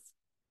correct answer.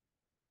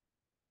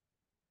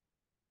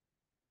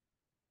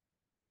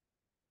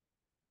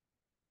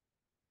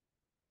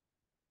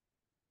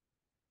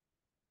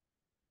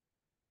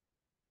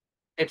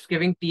 It's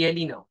giving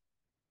TLE now.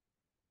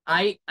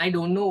 I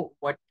don't know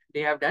what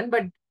they have done,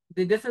 but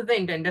this is the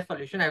intended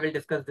solution. I will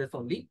discuss this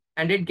only.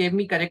 And it gave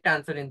me correct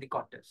answer in the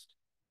contest.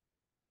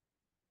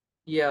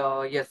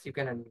 Yeah, yes, you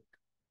can unmute.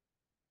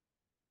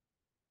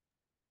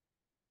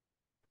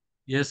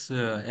 Yes,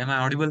 am I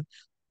audible?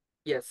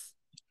 Yes.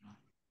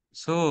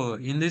 So,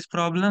 in this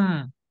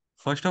problem,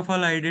 first of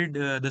all, I did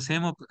the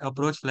same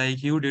approach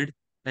like you did.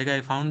 Like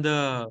I found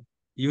the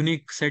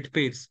unique set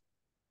pairs,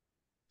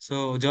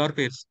 so jar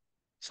pairs.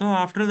 So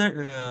after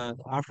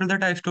that,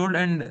 I stored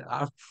and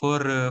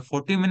for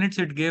 40 minutes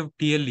it gave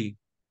TLE.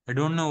 I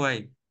don't know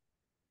why.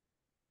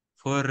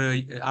 For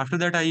after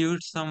that, I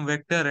used some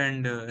vector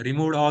and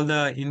removed all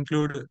the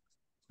include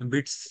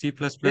bits C++ and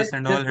This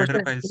all header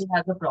question files. actually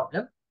has a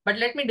problem. But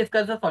let me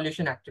discuss the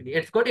solution actually.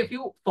 It's good if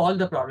you solve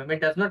the problem.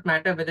 It does not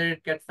matter whether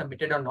it gets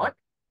submitted or not.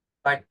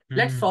 But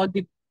let's Hmm. solve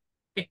the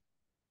okay.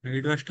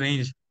 It was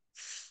strange.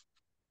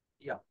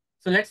 Yeah.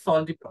 So let's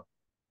solve the problem.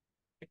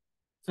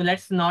 So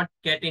let's not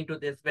get into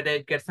this whether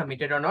it gets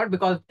submitted or not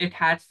because it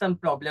had some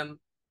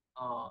problem.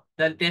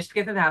 The test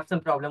cases have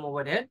some problem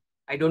over here.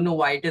 I don't know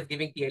why it is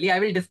giving clearly. I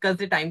will discuss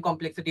the time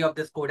complexity of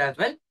this code as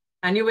well.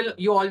 And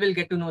you all will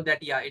get to know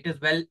that, yeah, it is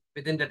well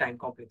within the time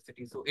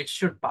complexity. So it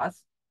should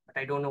pass, but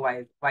I don't know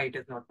why it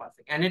is not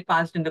passing. And it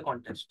passed in the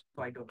contest.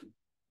 So I don't know.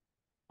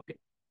 Okay.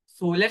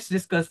 So let's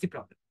discuss the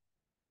problem.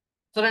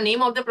 So the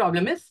name of the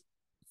problem is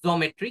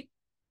geometry.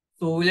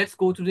 So let's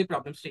go through the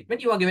problem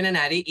statement. You are given an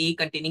array A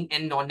containing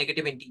n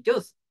non-negative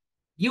integers.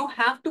 You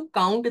have to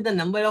count the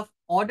number of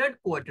ordered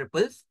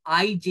quadruples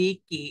I,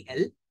 J, K,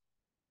 L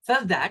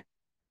such that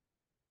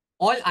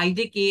all I,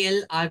 J, K,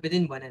 L are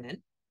within 1 and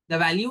n. The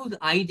values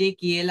I, J,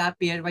 K, L are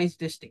pairwise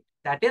distinct.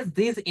 That is,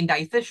 these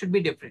indices should be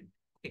different.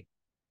 Okay.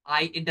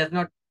 It does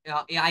not,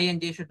 I and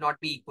J should not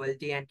be equal.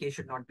 J and K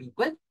should not be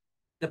equal.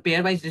 The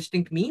pairwise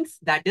distinct means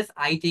that is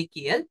I, J,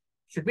 K, L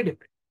should be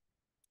different.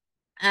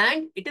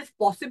 And it is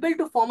possible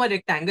to form a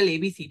rectangle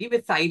ABCD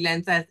with side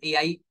lengths as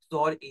AI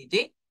XOR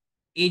AJ,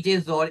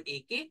 AJ XOR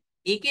AK,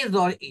 AK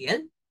XOR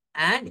AL,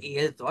 and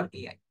AL XOR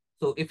AI.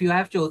 So if you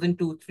have chosen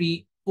 2,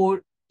 3,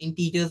 4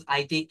 integers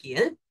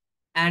IJKL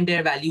and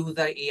their values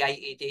are AI,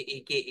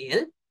 AJ, AK,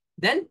 AL,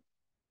 then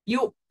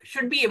you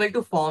should be able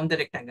to form the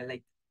rectangle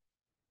like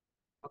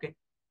okay.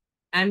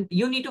 And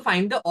you need to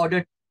find the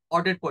ordered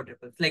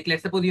quadruples. Like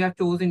let's suppose you have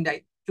chosen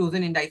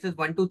indices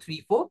 1, 2,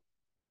 3, 4.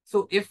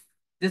 So if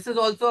this is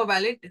also a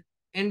valid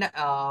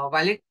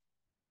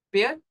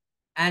pair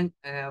and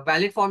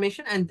valid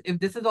formation, and if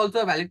this is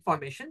also a valid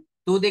formation,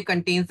 though they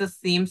contains the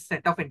same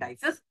set of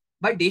indices,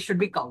 but they should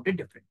be counted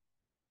different.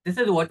 This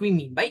is what we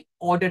mean by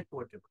ordered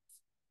quadruples.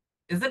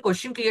 Is the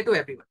question clear to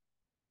everyone?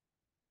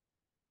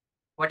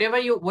 What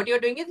you're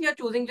doing is you're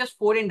choosing just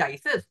four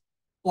indices,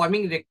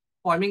 forming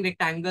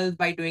rectangles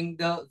by doing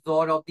the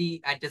XOR of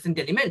the adjacent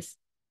elements,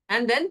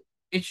 and then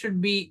it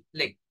should be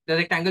like the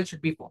rectangle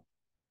should be formed.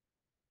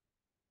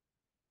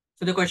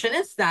 So the question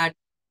is that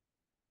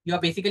you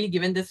are basically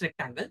given this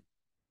rectangle.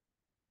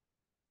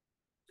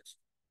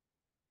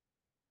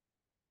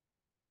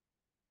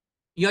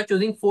 You are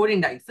choosing four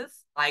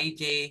indices, I,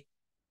 J,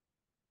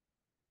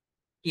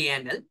 K,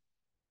 and L.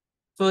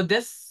 So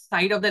this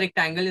side of the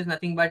rectangle is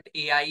nothing but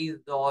AIs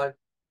or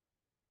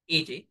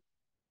AJ.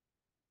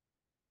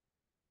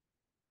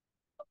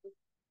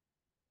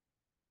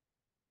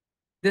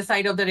 This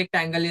side of the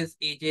rectangle is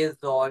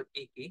AJs or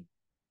AK.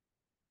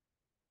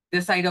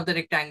 This side of the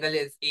rectangle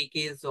is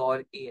AKs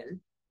or AL.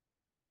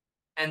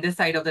 And this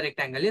side of the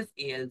rectangle is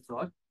ALs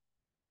or.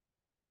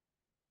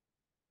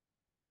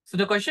 So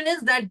the question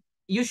is that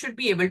you should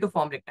be able to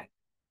form rectangle.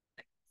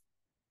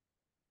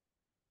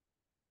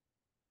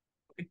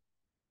 Okay.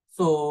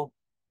 So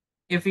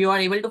if you are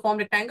able to form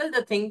rectangle,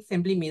 the thing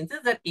simply means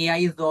is that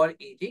AIs or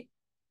AJ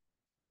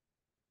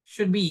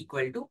should be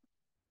equal to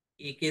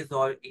AKs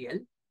or AL.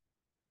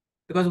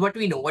 Because what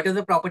we know, what is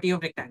the property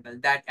of rectangle?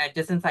 That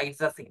adjacent sides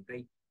are same,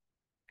 right?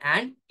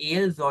 And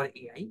ALs or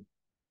AI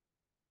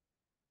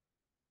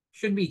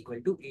should be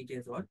equal to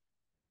AJs or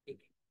AK.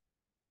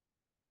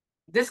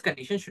 This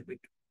condition should be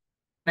true,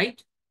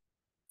 right?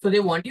 So they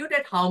want you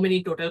that how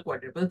many total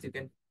quadruples you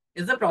can.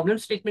 Is the problem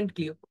statement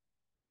clear?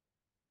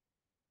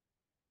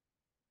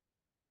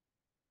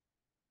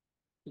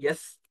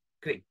 Yes,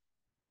 great.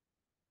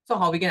 So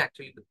how we can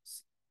actually do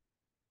this?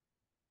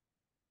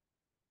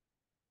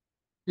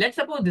 Let's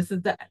suppose this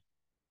is the L.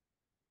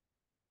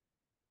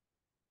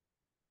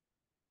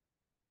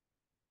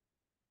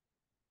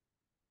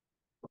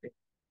 Okay.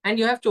 And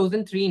you have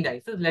chosen three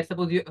indices. Let's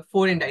suppose you have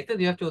four indices.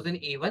 You have chosen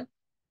A1,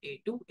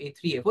 A2,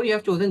 A3, A4. You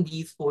have chosen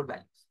these four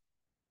values.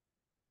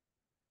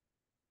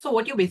 So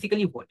what you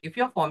basically want, if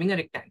you're forming a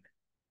rectangle,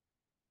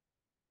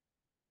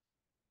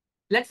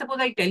 let's suppose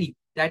I tell you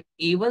that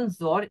A1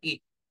 XOR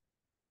A2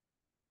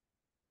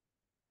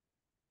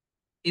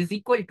 is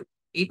equal to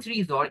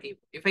A3 XOR A4.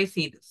 If I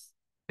say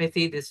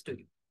this to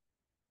you.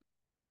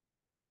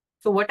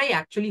 So what I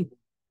actually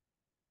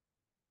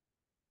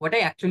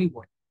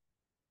want,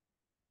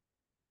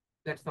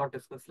 let's not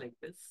discuss like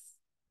this.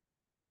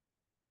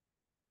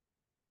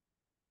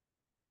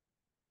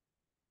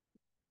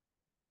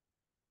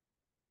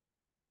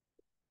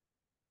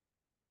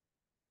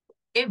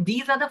 If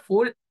these are the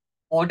four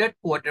ordered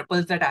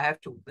quadruples that I have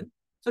chosen,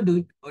 so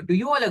do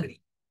you all agree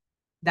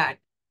that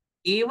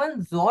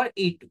A1 XOR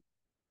A2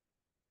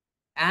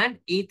 and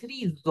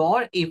A3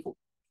 XOR A4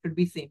 should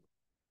be same?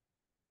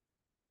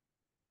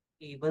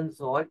 A1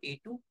 XOR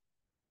A2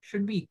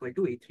 should be equal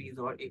to A3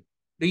 XOR A4.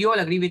 Do you all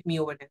agree with me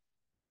over there?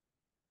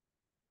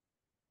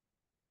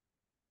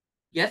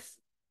 Yes.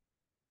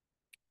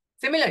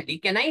 Similarly,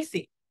 can I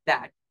say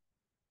that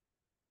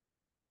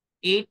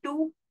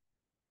A2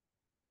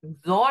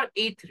 XOR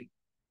A3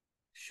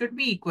 should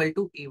be equal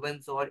to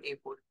A1 XOR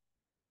A4?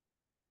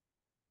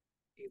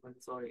 A1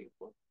 XOR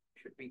A4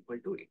 should be equal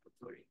to A2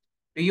 XOR A3.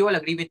 Do you all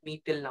agree with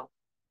me till now?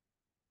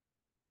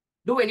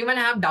 Do anyone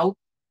have doubt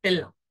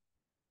till now?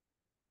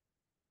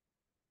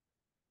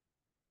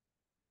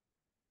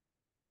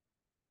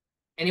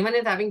 Anyone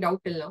is having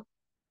doubt till now?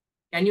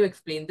 Can you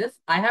explain this?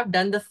 I have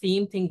done the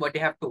same thing what they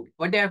have told.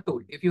 What they have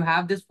told. If you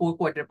have this four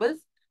quadruples,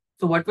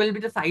 so what will be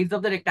the sides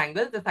of the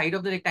rectangle? The side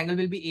of the rectangle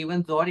will be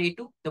A1 XOR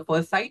A2, the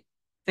first side.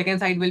 Second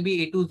side will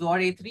be A2 XOR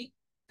A3.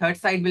 Third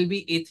side will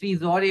be A3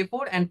 XOR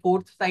A4. And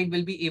fourth side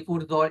will be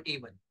A4 XOR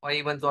A1 or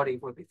A1 XOR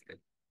A4 basically.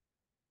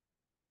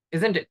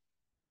 Isn't it?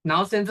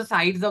 Now, since the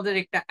sides of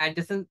the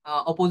adjacent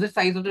opposite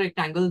sides of the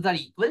rectangles are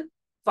equal,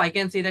 so I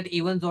can say that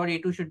A1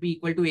 XOR A2 should be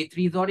equal to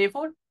A3 XOR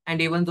A4 and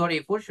A1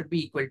 XOR A4 should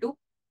be equal to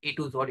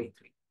A2 XOR A3.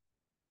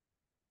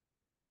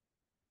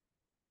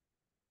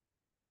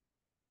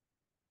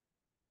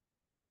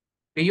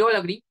 Do you all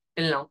agree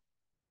till now?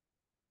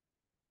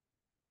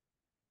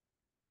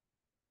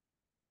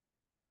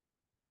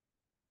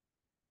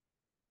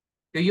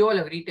 Do you all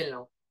agree till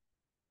now?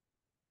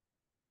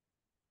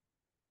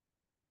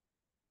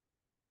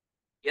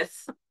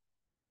 Yes.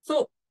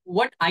 So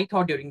what I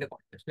thought during the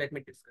contest, let me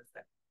discuss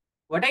that.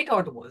 What I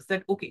thought was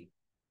that, okay,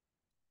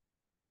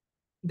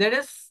 there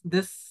is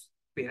this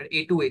pair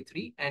A2,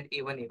 A3 and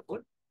A1, A4.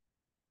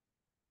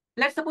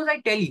 Let's suppose I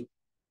tell you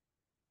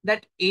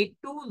that A2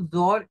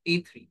 XOR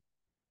A3.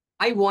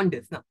 I want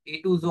this now.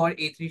 A2 XOR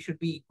A3 should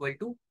be equal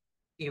to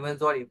A1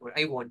 XOR A4.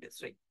 I want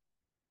this, right?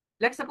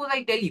 Let's suppose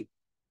I tell you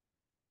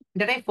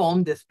that I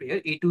form this pair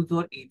A2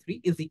 XOR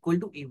A3 is equal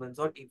to A1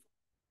 XOR A4.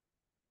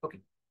 Okay.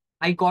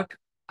 I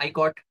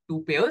got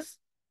two pairs,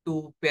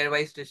 two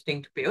pairwise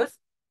distinct pairs,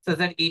 such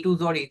that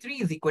A2s or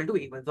A3 is equal to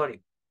A1s or A4.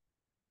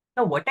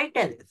 Now, what I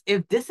tell is,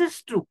 if this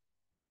is true,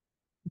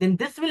 then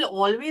this will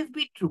always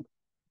be true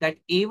that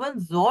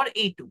A1 XOR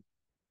A2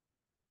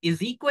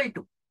 is equal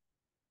to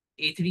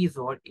A3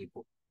 XOR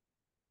A4.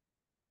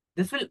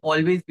 This will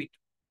always be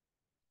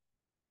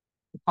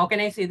true. How can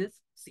I say this?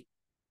 See.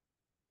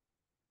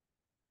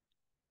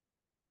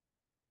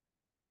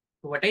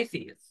 So what I say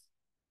is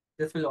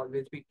this will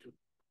always be true.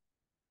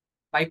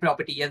 By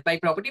property, yes, by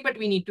property, but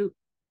we need to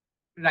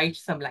write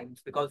some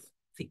lines because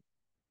see.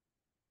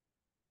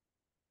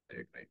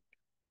 Wait.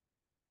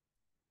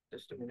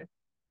 Just a minute.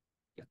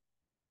 Yeah.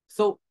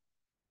 So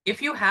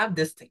if you have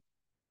this thing,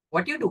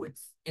 what you do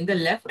is in the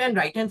left and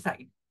right hand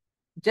side,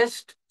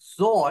 just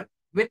XOR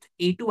with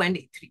A2 and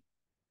A3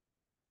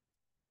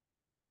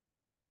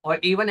 or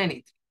A1 and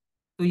A3.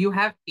 So you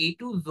have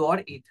A2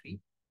 XOR A3,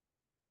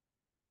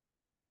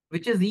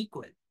 which is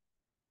equal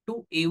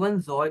to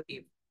A1 XOR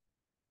A4.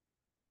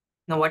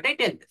 Now what I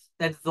tell is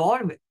that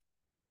XOR with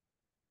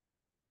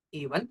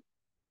A1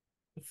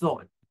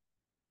 XOR,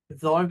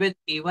 XOR with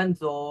A1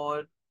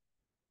 XOR,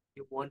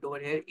 you want over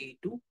here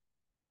A2,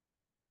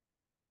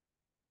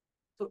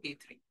 so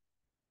A3,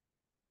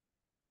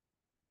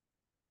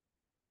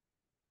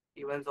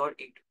 A1 XOR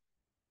A2.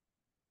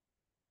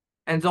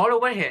 And XOR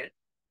over here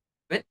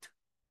with,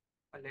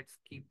 let's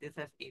keep this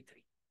as A3.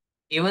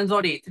 A1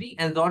 XOR A3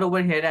 and XOR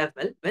over here as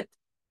well with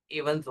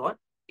A1 XOR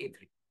A3.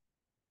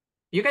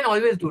 You can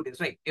always do this,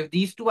 right? If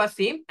these two are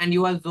same and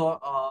you are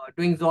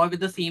doing XOR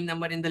with the same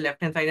number in the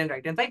left hand side and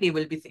right hand side, they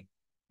will be same.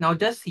 Now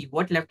just see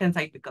what left hand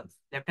side becomes.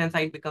 Left hand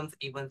side becomes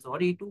A1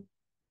 XOR A2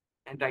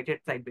 and right hand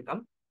side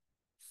becomes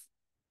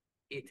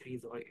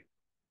A3 XOR A2.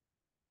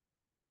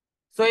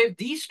 So if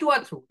these two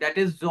are true, that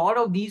is XOR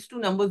of these two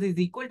numbers is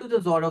equal to the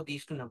XOR of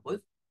these two numbers,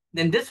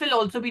 then this will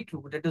also be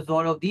true, that the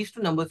XOR of these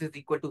two numbers is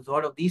equal to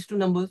XOR of these two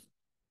numbers.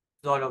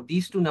 XOR of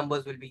these two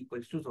numbers will be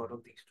equal to XOR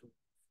of these two.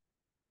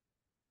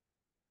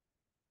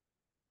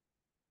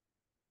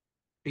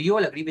 Do you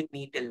all agree with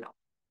me till now?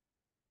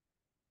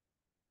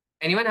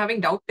 Anyone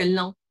having doubt till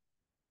now?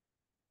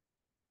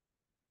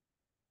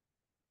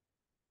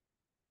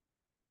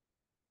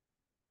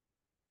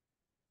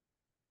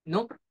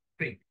 No?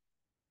 Great.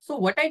 So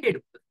what I did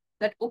was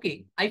that,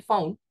 okay, I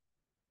found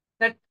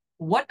that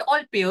what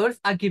all pairs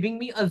are giving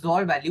me a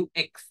XOR value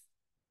X.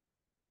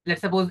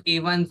 Let's suppose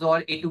A1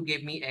 XOR A2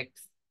 gave me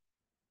X.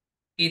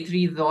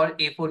 A3 XOR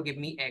A4 give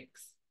me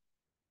X.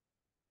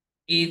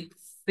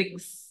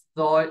 A6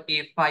 XOR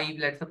A5,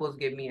 let's suppose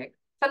gave me X.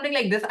 Something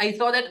like this. I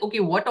saw that, okay,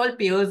 what all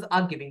pairs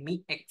are giving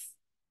me X.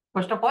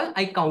 First of all,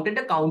 I counted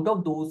the count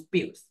of those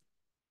pairs.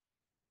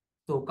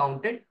 So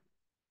counted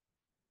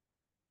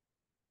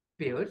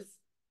pairs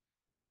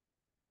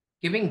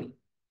giving me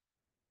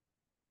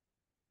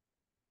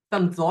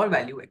some XOR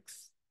value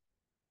X.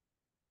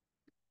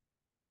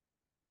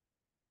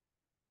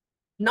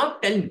 Now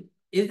tell me,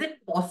 is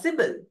it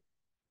possible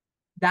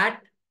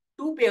that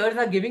two pairs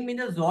are giving me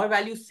the XOR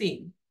value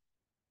same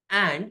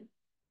and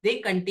they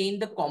contain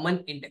the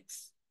common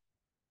index?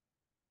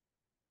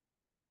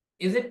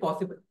 Is it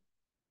possible?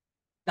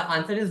 The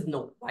answer is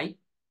no. Why?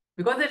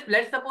 Because if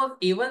let's suppose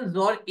A1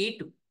 XOR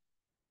A2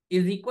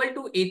 is equal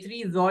to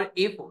A3 XOR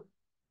A4,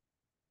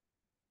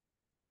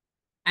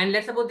 and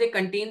let's suppose they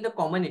contain the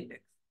common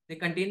index. They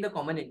contain the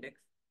common index.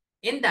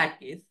 In that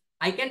case,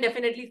 I can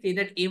definitely say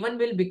that A1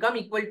 will become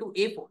equal to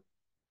A4.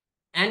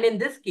 And in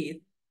this case,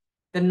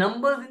 the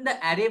numbers in the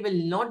array will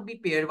not be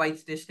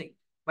pairwise distinct.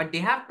 But they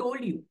have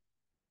told you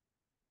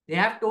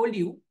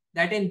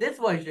that in this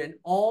version,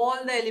 all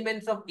the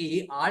elements of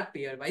A are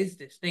pairwise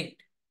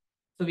distinct.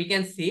 So we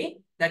can say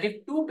that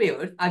if two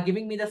pairs are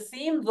giving me the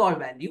same XOR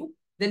value,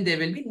 then there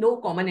will be no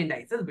common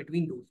indices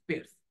between those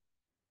pairs.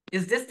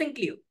 Is this thing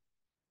clear?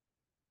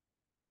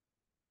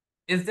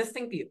 Is this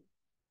thing clear?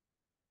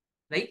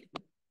 Right?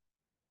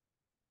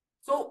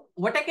 So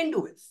what I can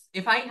do is,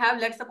 if I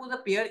have, let's suppose a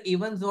pair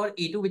A1 XOR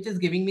A2, which is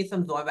giving me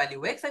some XOR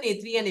value X, and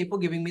A3 and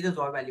A4 giving me the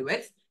XOR value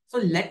X. So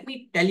let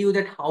me tell you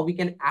that how we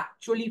can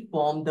actually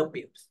form the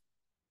pairs.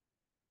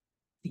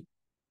 See,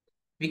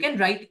 we can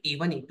write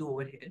A1, A2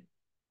 over here,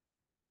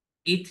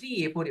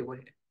 A3, A4 over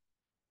here.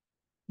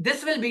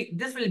 This will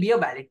be a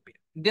valid pair.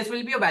 This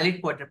will be a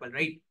valid quadruple,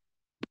 right?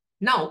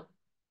 Now,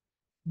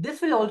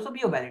 this will also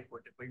be a valid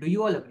quadruple. Do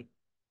you all agree?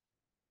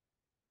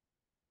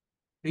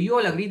 Do you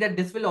all agree that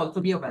this will also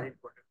be a valid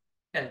quadruple?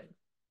 Tell me.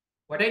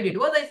 What I did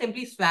was I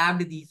simply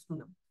swapped these two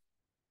numbers.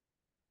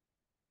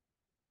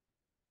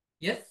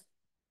 Yes.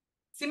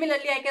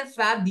 Similarly, I can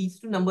swap these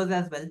two numbers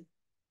as well.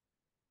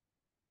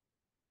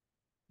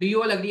 Do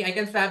you all agree? I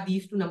can swap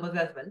these two numbers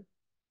as well.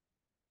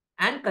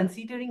 And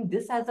considering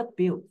this as a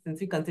pair, since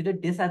we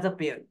considered this as a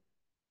pair,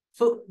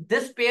 so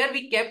this pair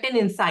we kept in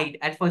inside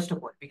at first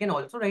of all. We can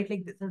also write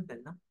like this as well,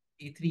 na?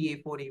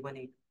 A3, A4, A1,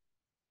 A2.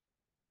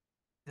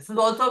 This is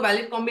also a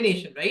valid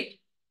combination, right?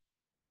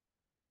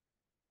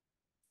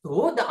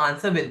 So the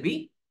answer will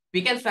be,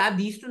 we can swap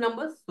these two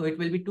numbers. So it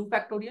will be 2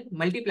 factorial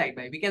multiplied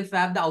by, we can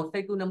swap the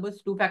outside two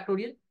numbers 2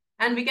 factorial,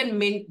 and we can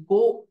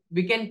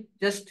we can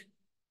just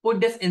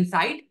put this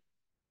inside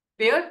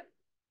pair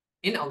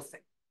in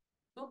outside.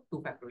 So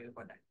 2 factorial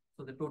for that.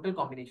 So the total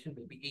combination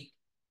will be 8.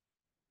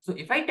 So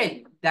if I tell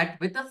you that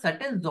with a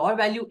certain XOR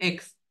value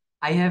x,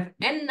 I have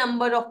n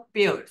number of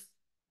pairs.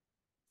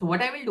 So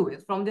what I will do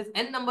is from this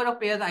n number of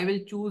pairs, I will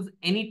choose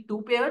any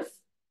two pairs.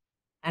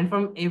 And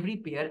from every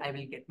pair, I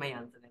will get my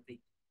answer as a.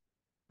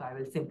 So I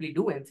will simply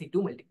do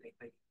NC2 multiplied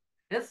by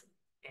this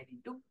n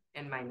into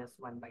n minus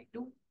 1 by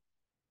 2.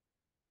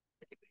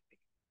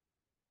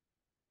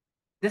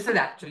 This is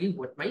actually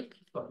what my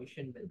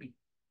solution will be.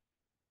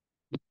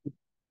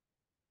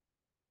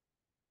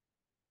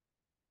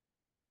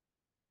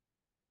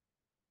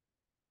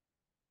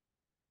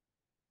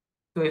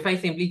 So if I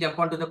simply jump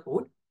onto the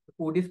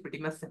code is pretty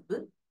much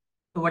simple.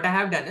 So what I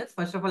have done is,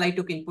 first of all, I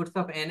took inputs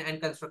of n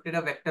and constructed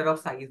a vector of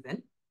size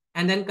n,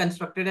 and then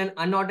constructed an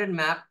unordered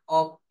map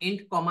of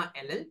int comma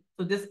ll.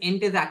 So this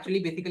int is actually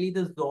basically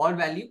the XOR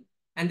value,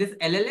 and this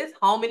ll is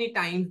how many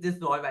times this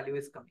XOR value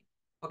is coming.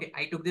 Okay,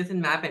 I took this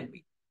in map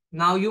np.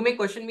 Now you may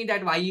question me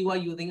that why you are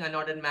using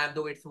unordered map,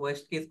 though its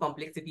worst case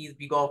complexity is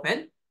big of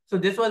n. So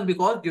this was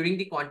because during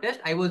the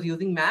contest, I was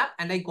using map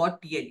and I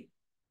got TLE.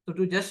 So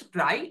to just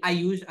try, I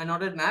used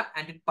unordered map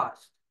and it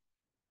passed.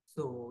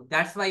 So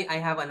that's why I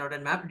have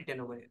unordered map written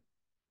over here.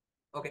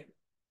 Okay.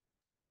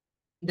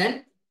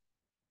 Then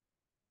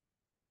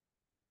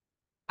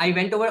I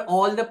went over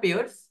all the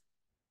pairs.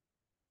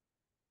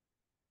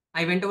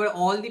 I went over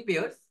all the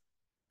pairs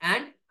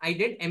and I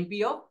did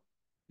MP of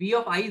V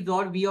of I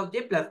XOR V of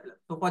J plus plus.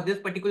 So for this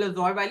particular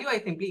XOR value, I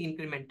simply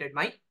incremented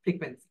my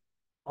frequency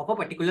of a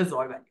particular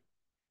XOR value.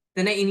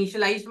 Then I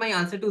initialized my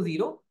answer to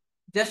 0.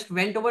 Just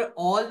went over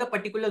all the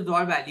particular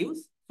XOR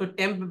values. So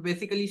temp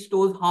basically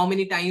stores how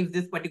many times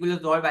this particular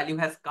XOR value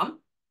has come.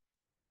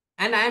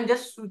 And I am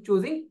just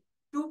choosing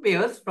two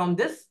pairs from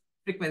this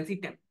frequency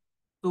temp.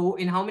 So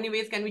in how many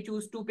ways can we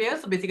choose two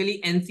pairs? So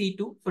basically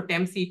NC2, so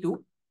temp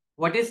C2.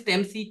 What is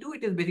temp C2?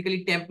 It is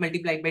basically temp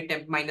multiplied by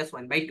temp minus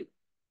 1 by 2.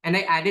 And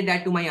I added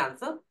that to my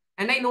answer.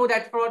 And I know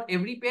that for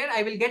every pair,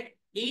 I will get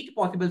 8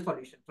 possible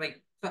solutions, right?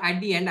 So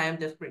at the end, I am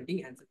just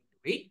printing answer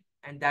into 8.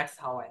 And that's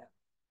how I have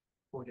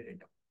coded it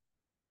down.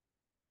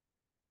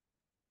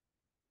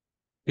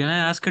 Can I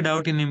ask a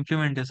doubt in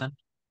implementation?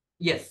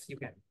 Yes, you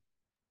can.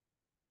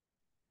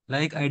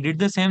 Like I did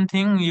the same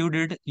thing you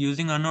did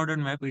using unordered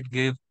map. It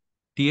gave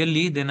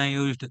TLE, then I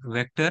used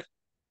vector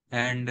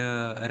and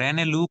ran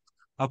a loop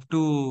up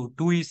to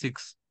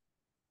 2e6.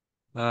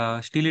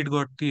 Still it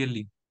got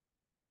TLE.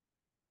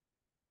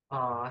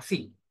 I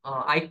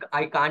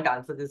can't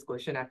answer this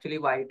question actually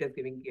why it is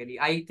giving clearly.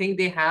 I think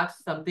they have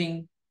some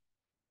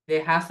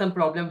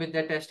problem with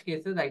their test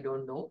cases. I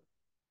don't know.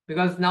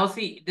 Because now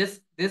see,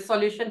 this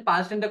solution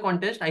passed in the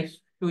contest. I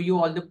show you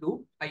all the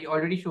proof. I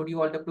already showed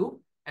you all the proof.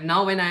 And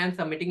now when I am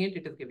submitting it,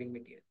 it is giving me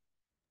TLE.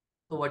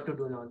 So what to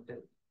do now?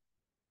 Then?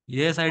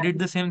 Yes, I did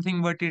the same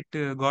thing, but it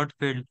got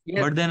failed.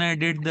 Yes, But then I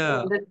did I the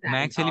understand.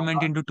 max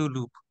element into two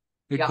loop.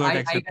 It Yeah, got I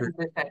can accepted.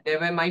 understand. There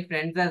were my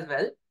friends as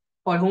well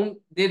for whom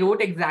they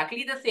wrote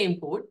exactly the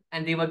same code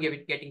and they were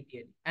getting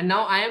TLE. And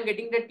now I am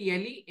getting the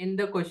TLE in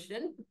the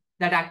question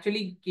that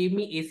actually gave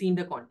me AC in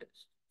the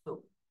contest.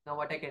 So now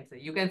what I can say,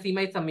 you can see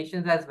my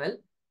submissions as well.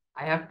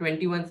 I have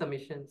 21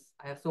 submissions.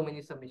 I have so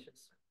many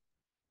submissions.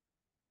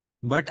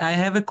 But I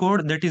have a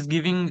code that is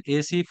giving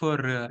AC for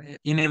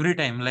in every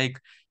time. Like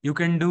you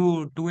can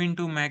do 2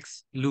 into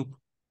max loop.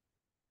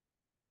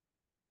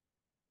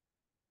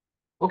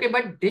 Okay,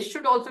 but this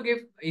should also give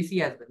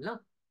AC as well. No?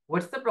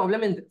 What's the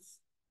problem in this?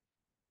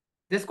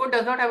 This code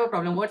does not have a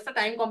problem. What's the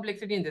time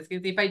complexity in this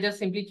case? If I just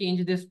simply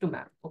change this to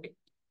map, okay.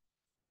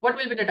 What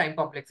will be the time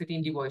complexity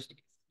in the worst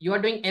case? You are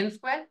doing n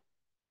square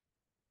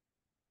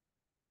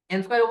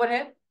over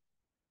here,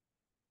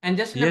 and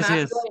just in a Yes, map,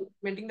 you yes, are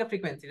implementing the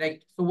frequency,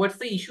 right? So what's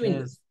the issue in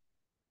yes, this?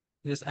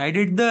 yes. I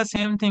did the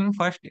same thing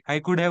first. I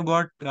could have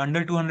got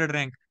under 200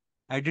 rank.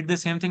 I did the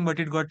same thing, but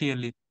it got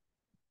TLE.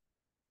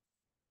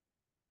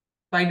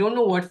 So I don't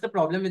know what's the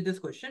problem with this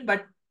question,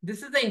 but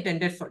this is the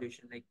intended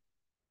solution. Like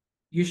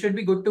you should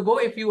be good to go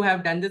if you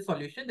have done this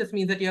solution. This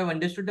means that you have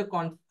understood the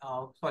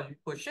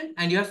question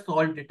and you have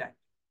solved it.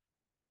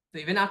 So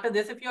even after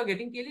this, if you are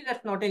getting TLE,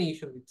 that's not an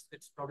issue.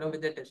 It's problem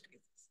with the test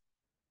cases.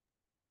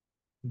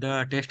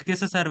 The test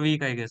cases are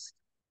weak, I guess.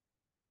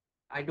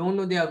 I don't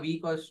know they are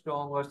weak or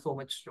strong or so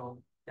much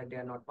strong that they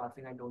are not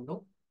passing. I don't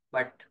know,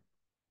 but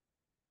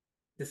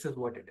this is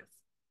what it is.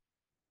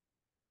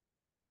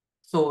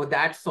 So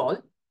that's all.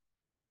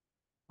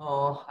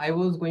 I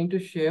was going to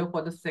share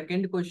for the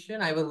second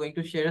question. I was going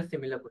to share a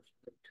similar question.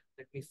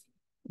 Let me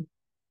see.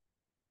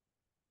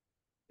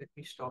 Let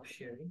me stop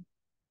sharing.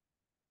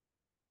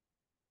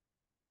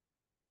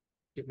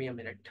 Give me a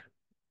minute.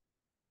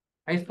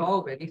 I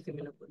saw a very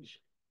similar question.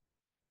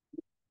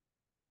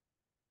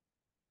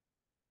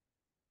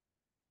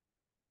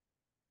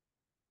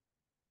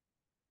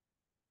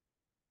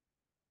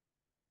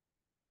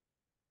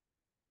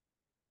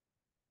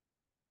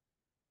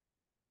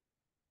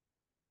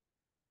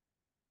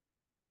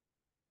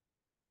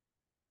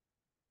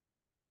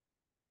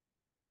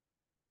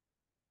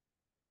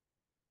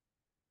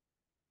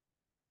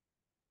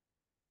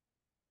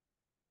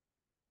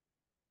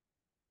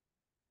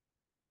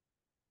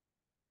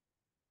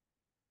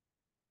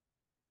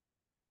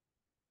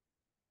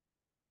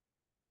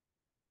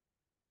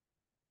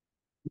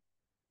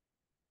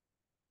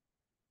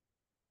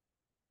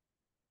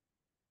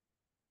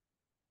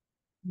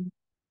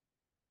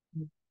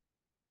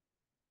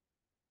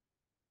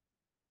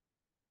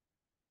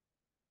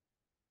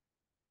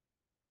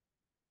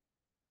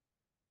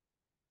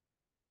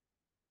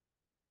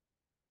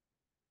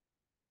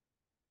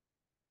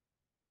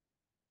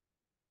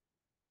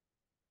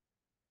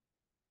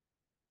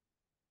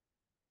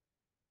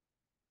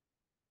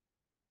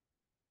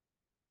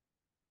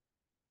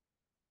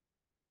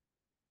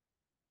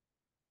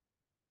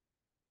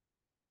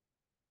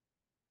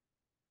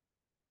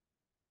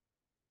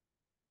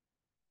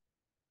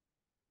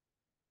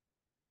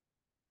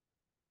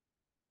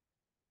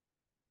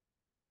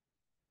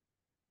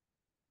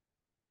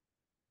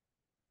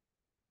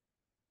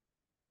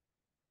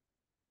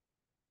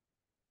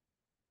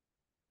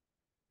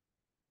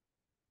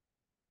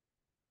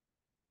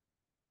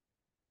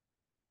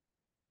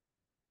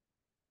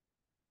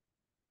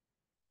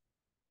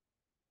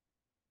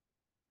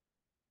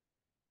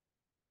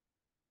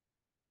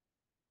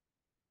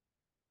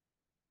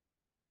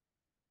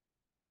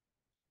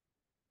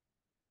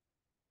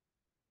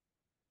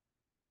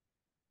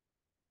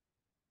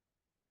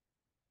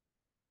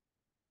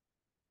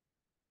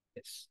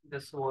 Yes,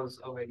 this was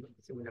a very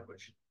similar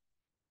question.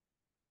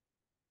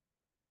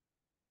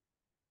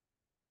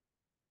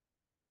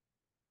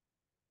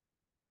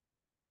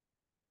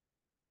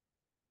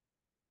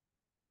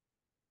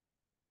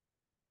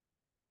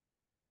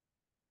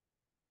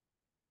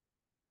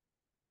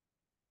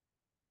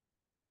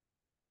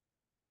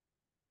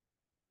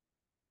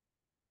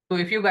 So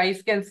if you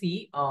guys can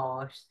see,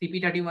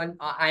 CP31,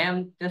 I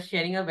am just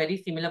sharing a very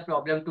similar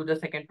problem to the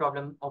second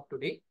problem of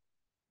today.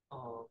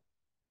 Uh,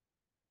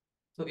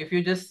 so if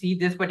you just see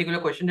this particular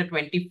question, the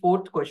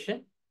 24th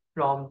question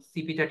from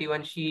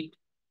CP31 sheet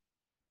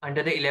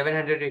under the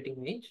 1100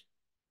 rating range.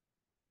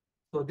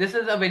 So this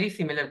is a very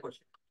similar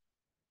question.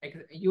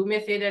 You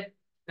may say that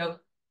the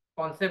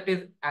concept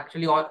is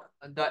actually all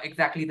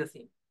exactly the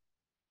same.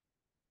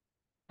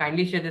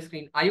 Kindly share the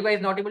screen. Are you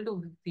guys not able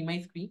to see my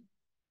screen?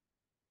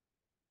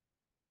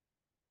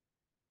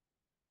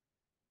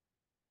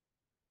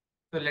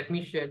 So let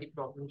me share the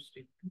problem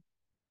statement.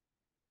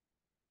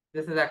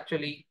 This is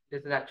actually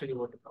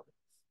what the problem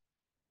is.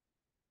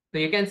 So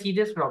you can see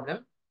this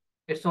problem.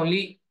 It's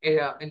only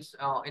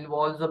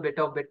involves a bit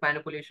of bit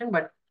manipulation,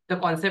 but the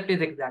concept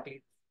is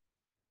exactly.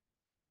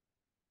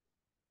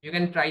 You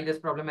can try this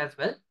problem as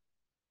well,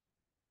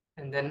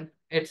 and then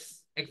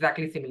it's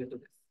exactly similar to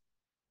this.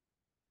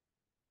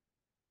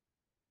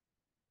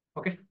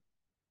 Okay.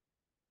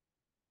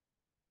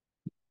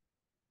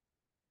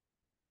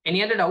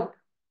 Any other doubt?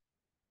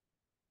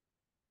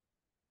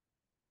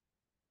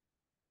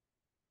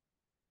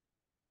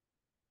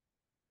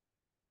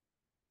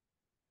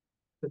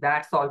 So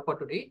that's all for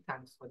today.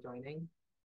 Thanks for joining.